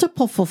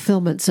multiple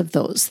fulfillments of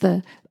those.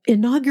 The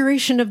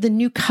inauguration of the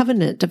new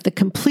covenant, of the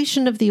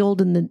completion of the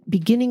old and the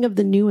beginning of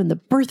the new and the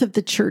birth of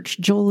the church.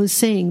 Joel is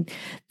saying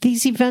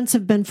these events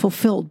have been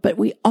fulfilled, but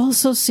we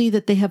also see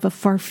that they have a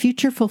far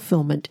future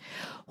fulfillment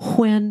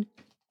when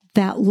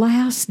that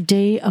last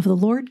day of the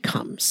Lord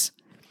comes.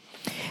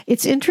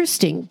 It's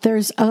interesting.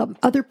 There's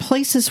other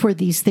places where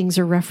these things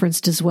are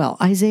referenced as well.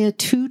 Isaiah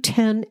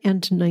 2:10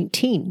 and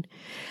 19.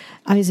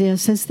 Isaiah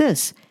says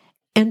this,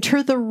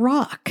 "Enter the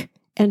rock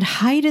and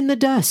hide in the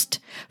dust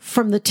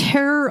from the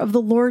terror of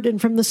the Lord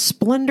and from the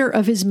splendor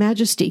of his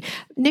majesty."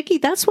 Nikki,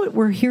 that's what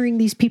we're hearing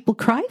these people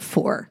cry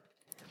for.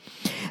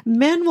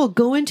 Men will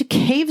go into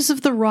caves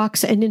of the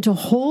rocks and into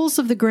holes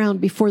of the ground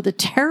before the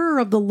terror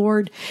of the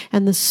Lord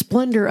and the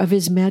splendor of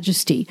his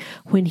majesty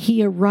when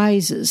he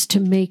arises to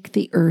make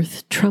the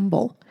earth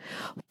tremble.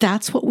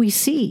 That's what we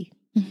see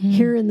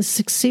here in the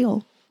sixth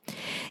seal.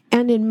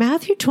 And in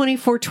Matthew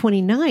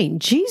 24:29,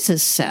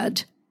 Jesus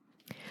said,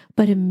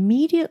 "But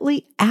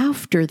immediately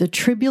after the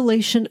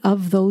tribulation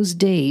of those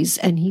days,"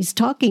 and he's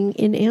talking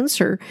in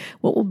answer,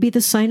 what will be the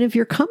sign of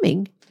your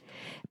coming?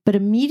 "But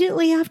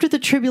immediately after the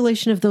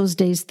tribulation of those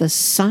days, the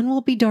sun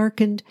will be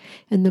darkened,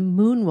 and the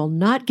moon will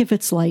not give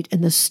its light,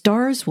 and the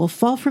stars will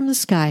fall from the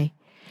sky,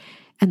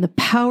 and the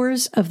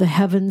powers of the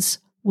heavens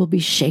will be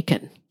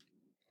shaken."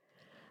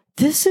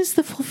 This is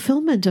the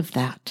fulfillment of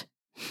that.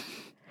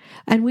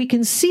 And we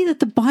can see that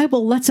the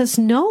Bible lets us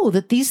know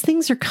that these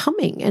things are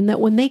coming, and that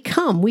when they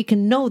come, we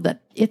can know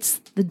that it's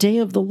the day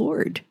of the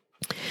Lord.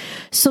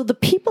 So the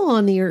people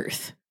on the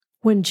earth,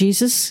 when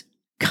Jesus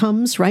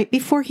comes, right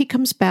before he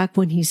comes back,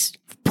 when he's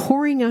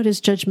pouring out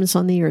his judgments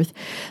on the earth,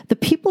 the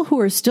people who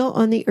are still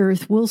on the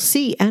earth will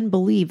see and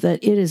believe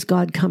that it is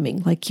God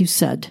coming, like you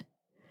said.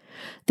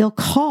 They'll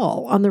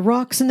call on the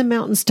rocks and the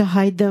mountains to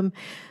hide them.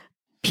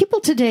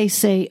 People today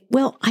say,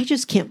 well, I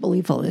just can't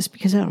believe all this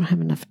because I don't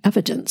have enough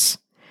evidence.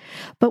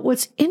 But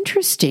what's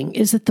interesting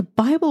is that the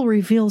Bible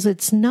reveals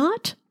it's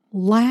not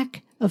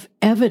lack of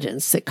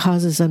evidence that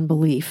causes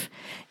unbelief.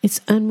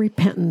 It's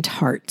unrepentant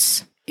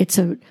hearts. It's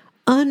an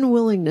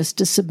unwillingness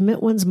to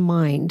submit one's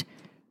mind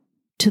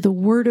to the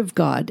Word of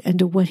God and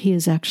to what he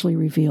has actually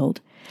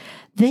revealed.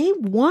 They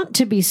want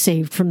to be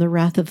saved from the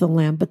wrath of the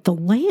Lamb, but the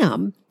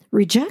Lamb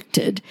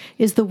rejected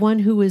is the one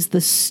who is the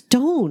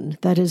stone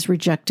that is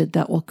rejected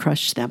that will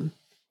crush them.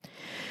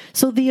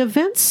 So the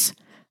events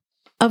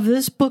of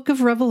this book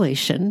of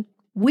Revelation,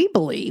 we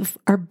believe,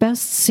 are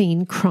best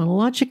seen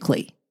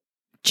chronologically.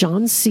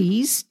 John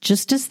sees,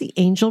 just as the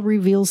angel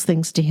reveals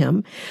things to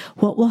him,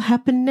 what will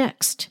happen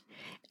next.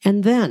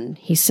 And then,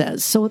 he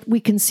says, so we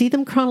can see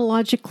them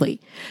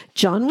chronologically.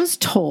 John was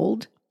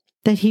told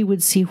that he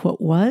would see what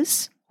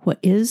was, what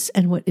is,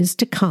 and what is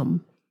to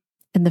come.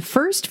 And the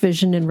first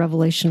vision in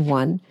Revelation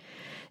 1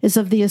 is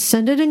of the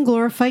ascended and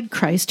glorified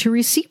Christ who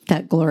received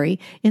that glory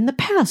in the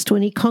past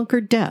when he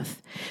conquered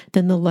death.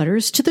 Then the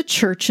letters to the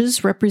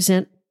churches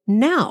represent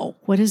now,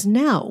 what is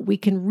now. We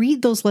can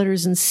read those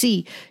letters and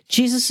see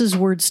Jesus'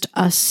 words to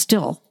us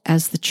still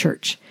as the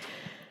church.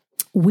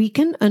 We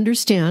can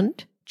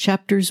understand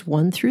chapters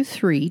 1 through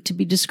 3 to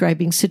be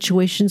describing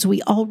situations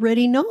we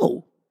already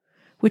know,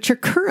 which are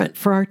current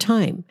for our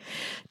time.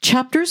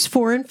 Chapters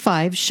 4 and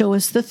 5 show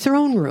us the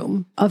throne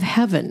room of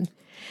heaven,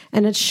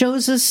 and it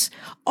shows us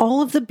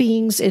all of the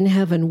beings in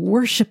heaven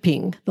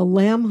worshiping the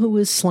Lamb who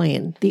was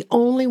slain, the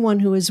only one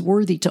who is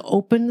worthy to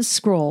open the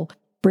scroll,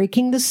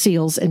 breaking the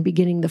seals, and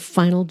beginning the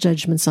final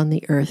judgments on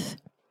the earth.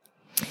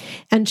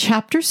 And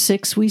chapter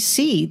 6, we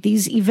see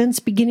these events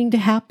beginning to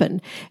happen,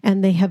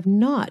 and they have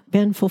not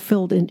been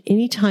fulfilled in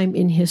any time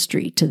in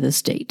history to this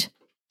date.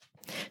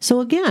 So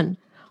again,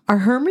 our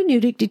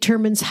hermeneutic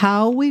determines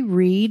how we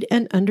read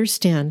and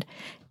understand,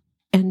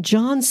 and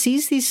John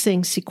sees these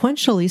things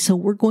sequentially, so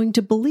we're going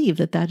to believe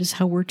that that is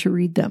how we're to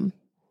read them.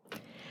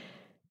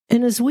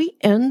 And as we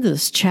end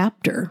this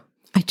chapter,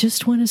 I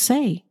just want to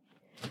say,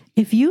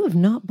 if you have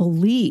not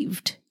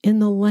believed in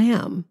the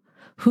Lamb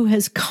who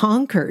has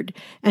conquered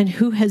and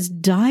who has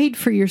died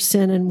for your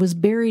sin and was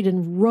buried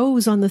and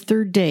rose on the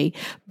third day,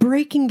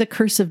 breaking the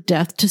curse of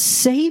death to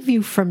save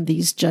you from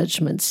these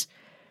judgments,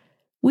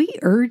 we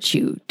urge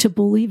you to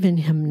believe in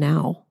him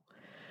now.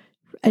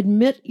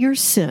 Admit your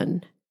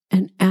sin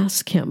and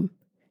ask him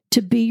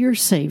to be your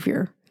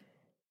Savior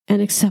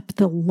and accept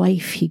the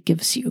life he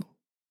gives you.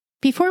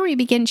 Before we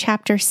begin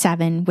chapter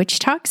 7, which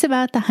talks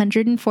about the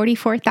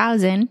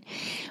 144,000,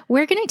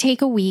 we're going to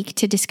take a week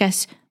to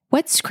discuss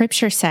what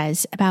Scripture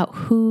says about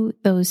who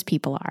those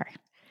people are.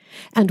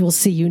 And we'll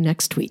see you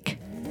next week.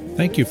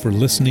 Thank you for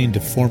listening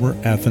to Former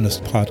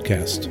Adventist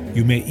Podcast.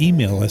 You may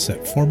email us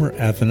at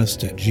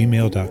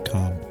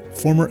formeradventist@gmail.com.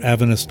 Former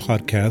Adventist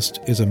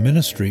Podcast is a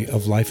ministry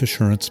of Life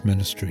Assurance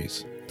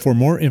Ministries. For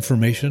more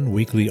information,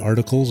 weekly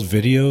articles,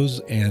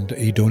 videos, and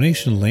a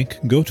donation link,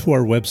 go to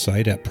our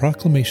website at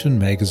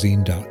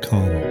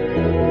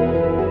proclamationmagazine.com.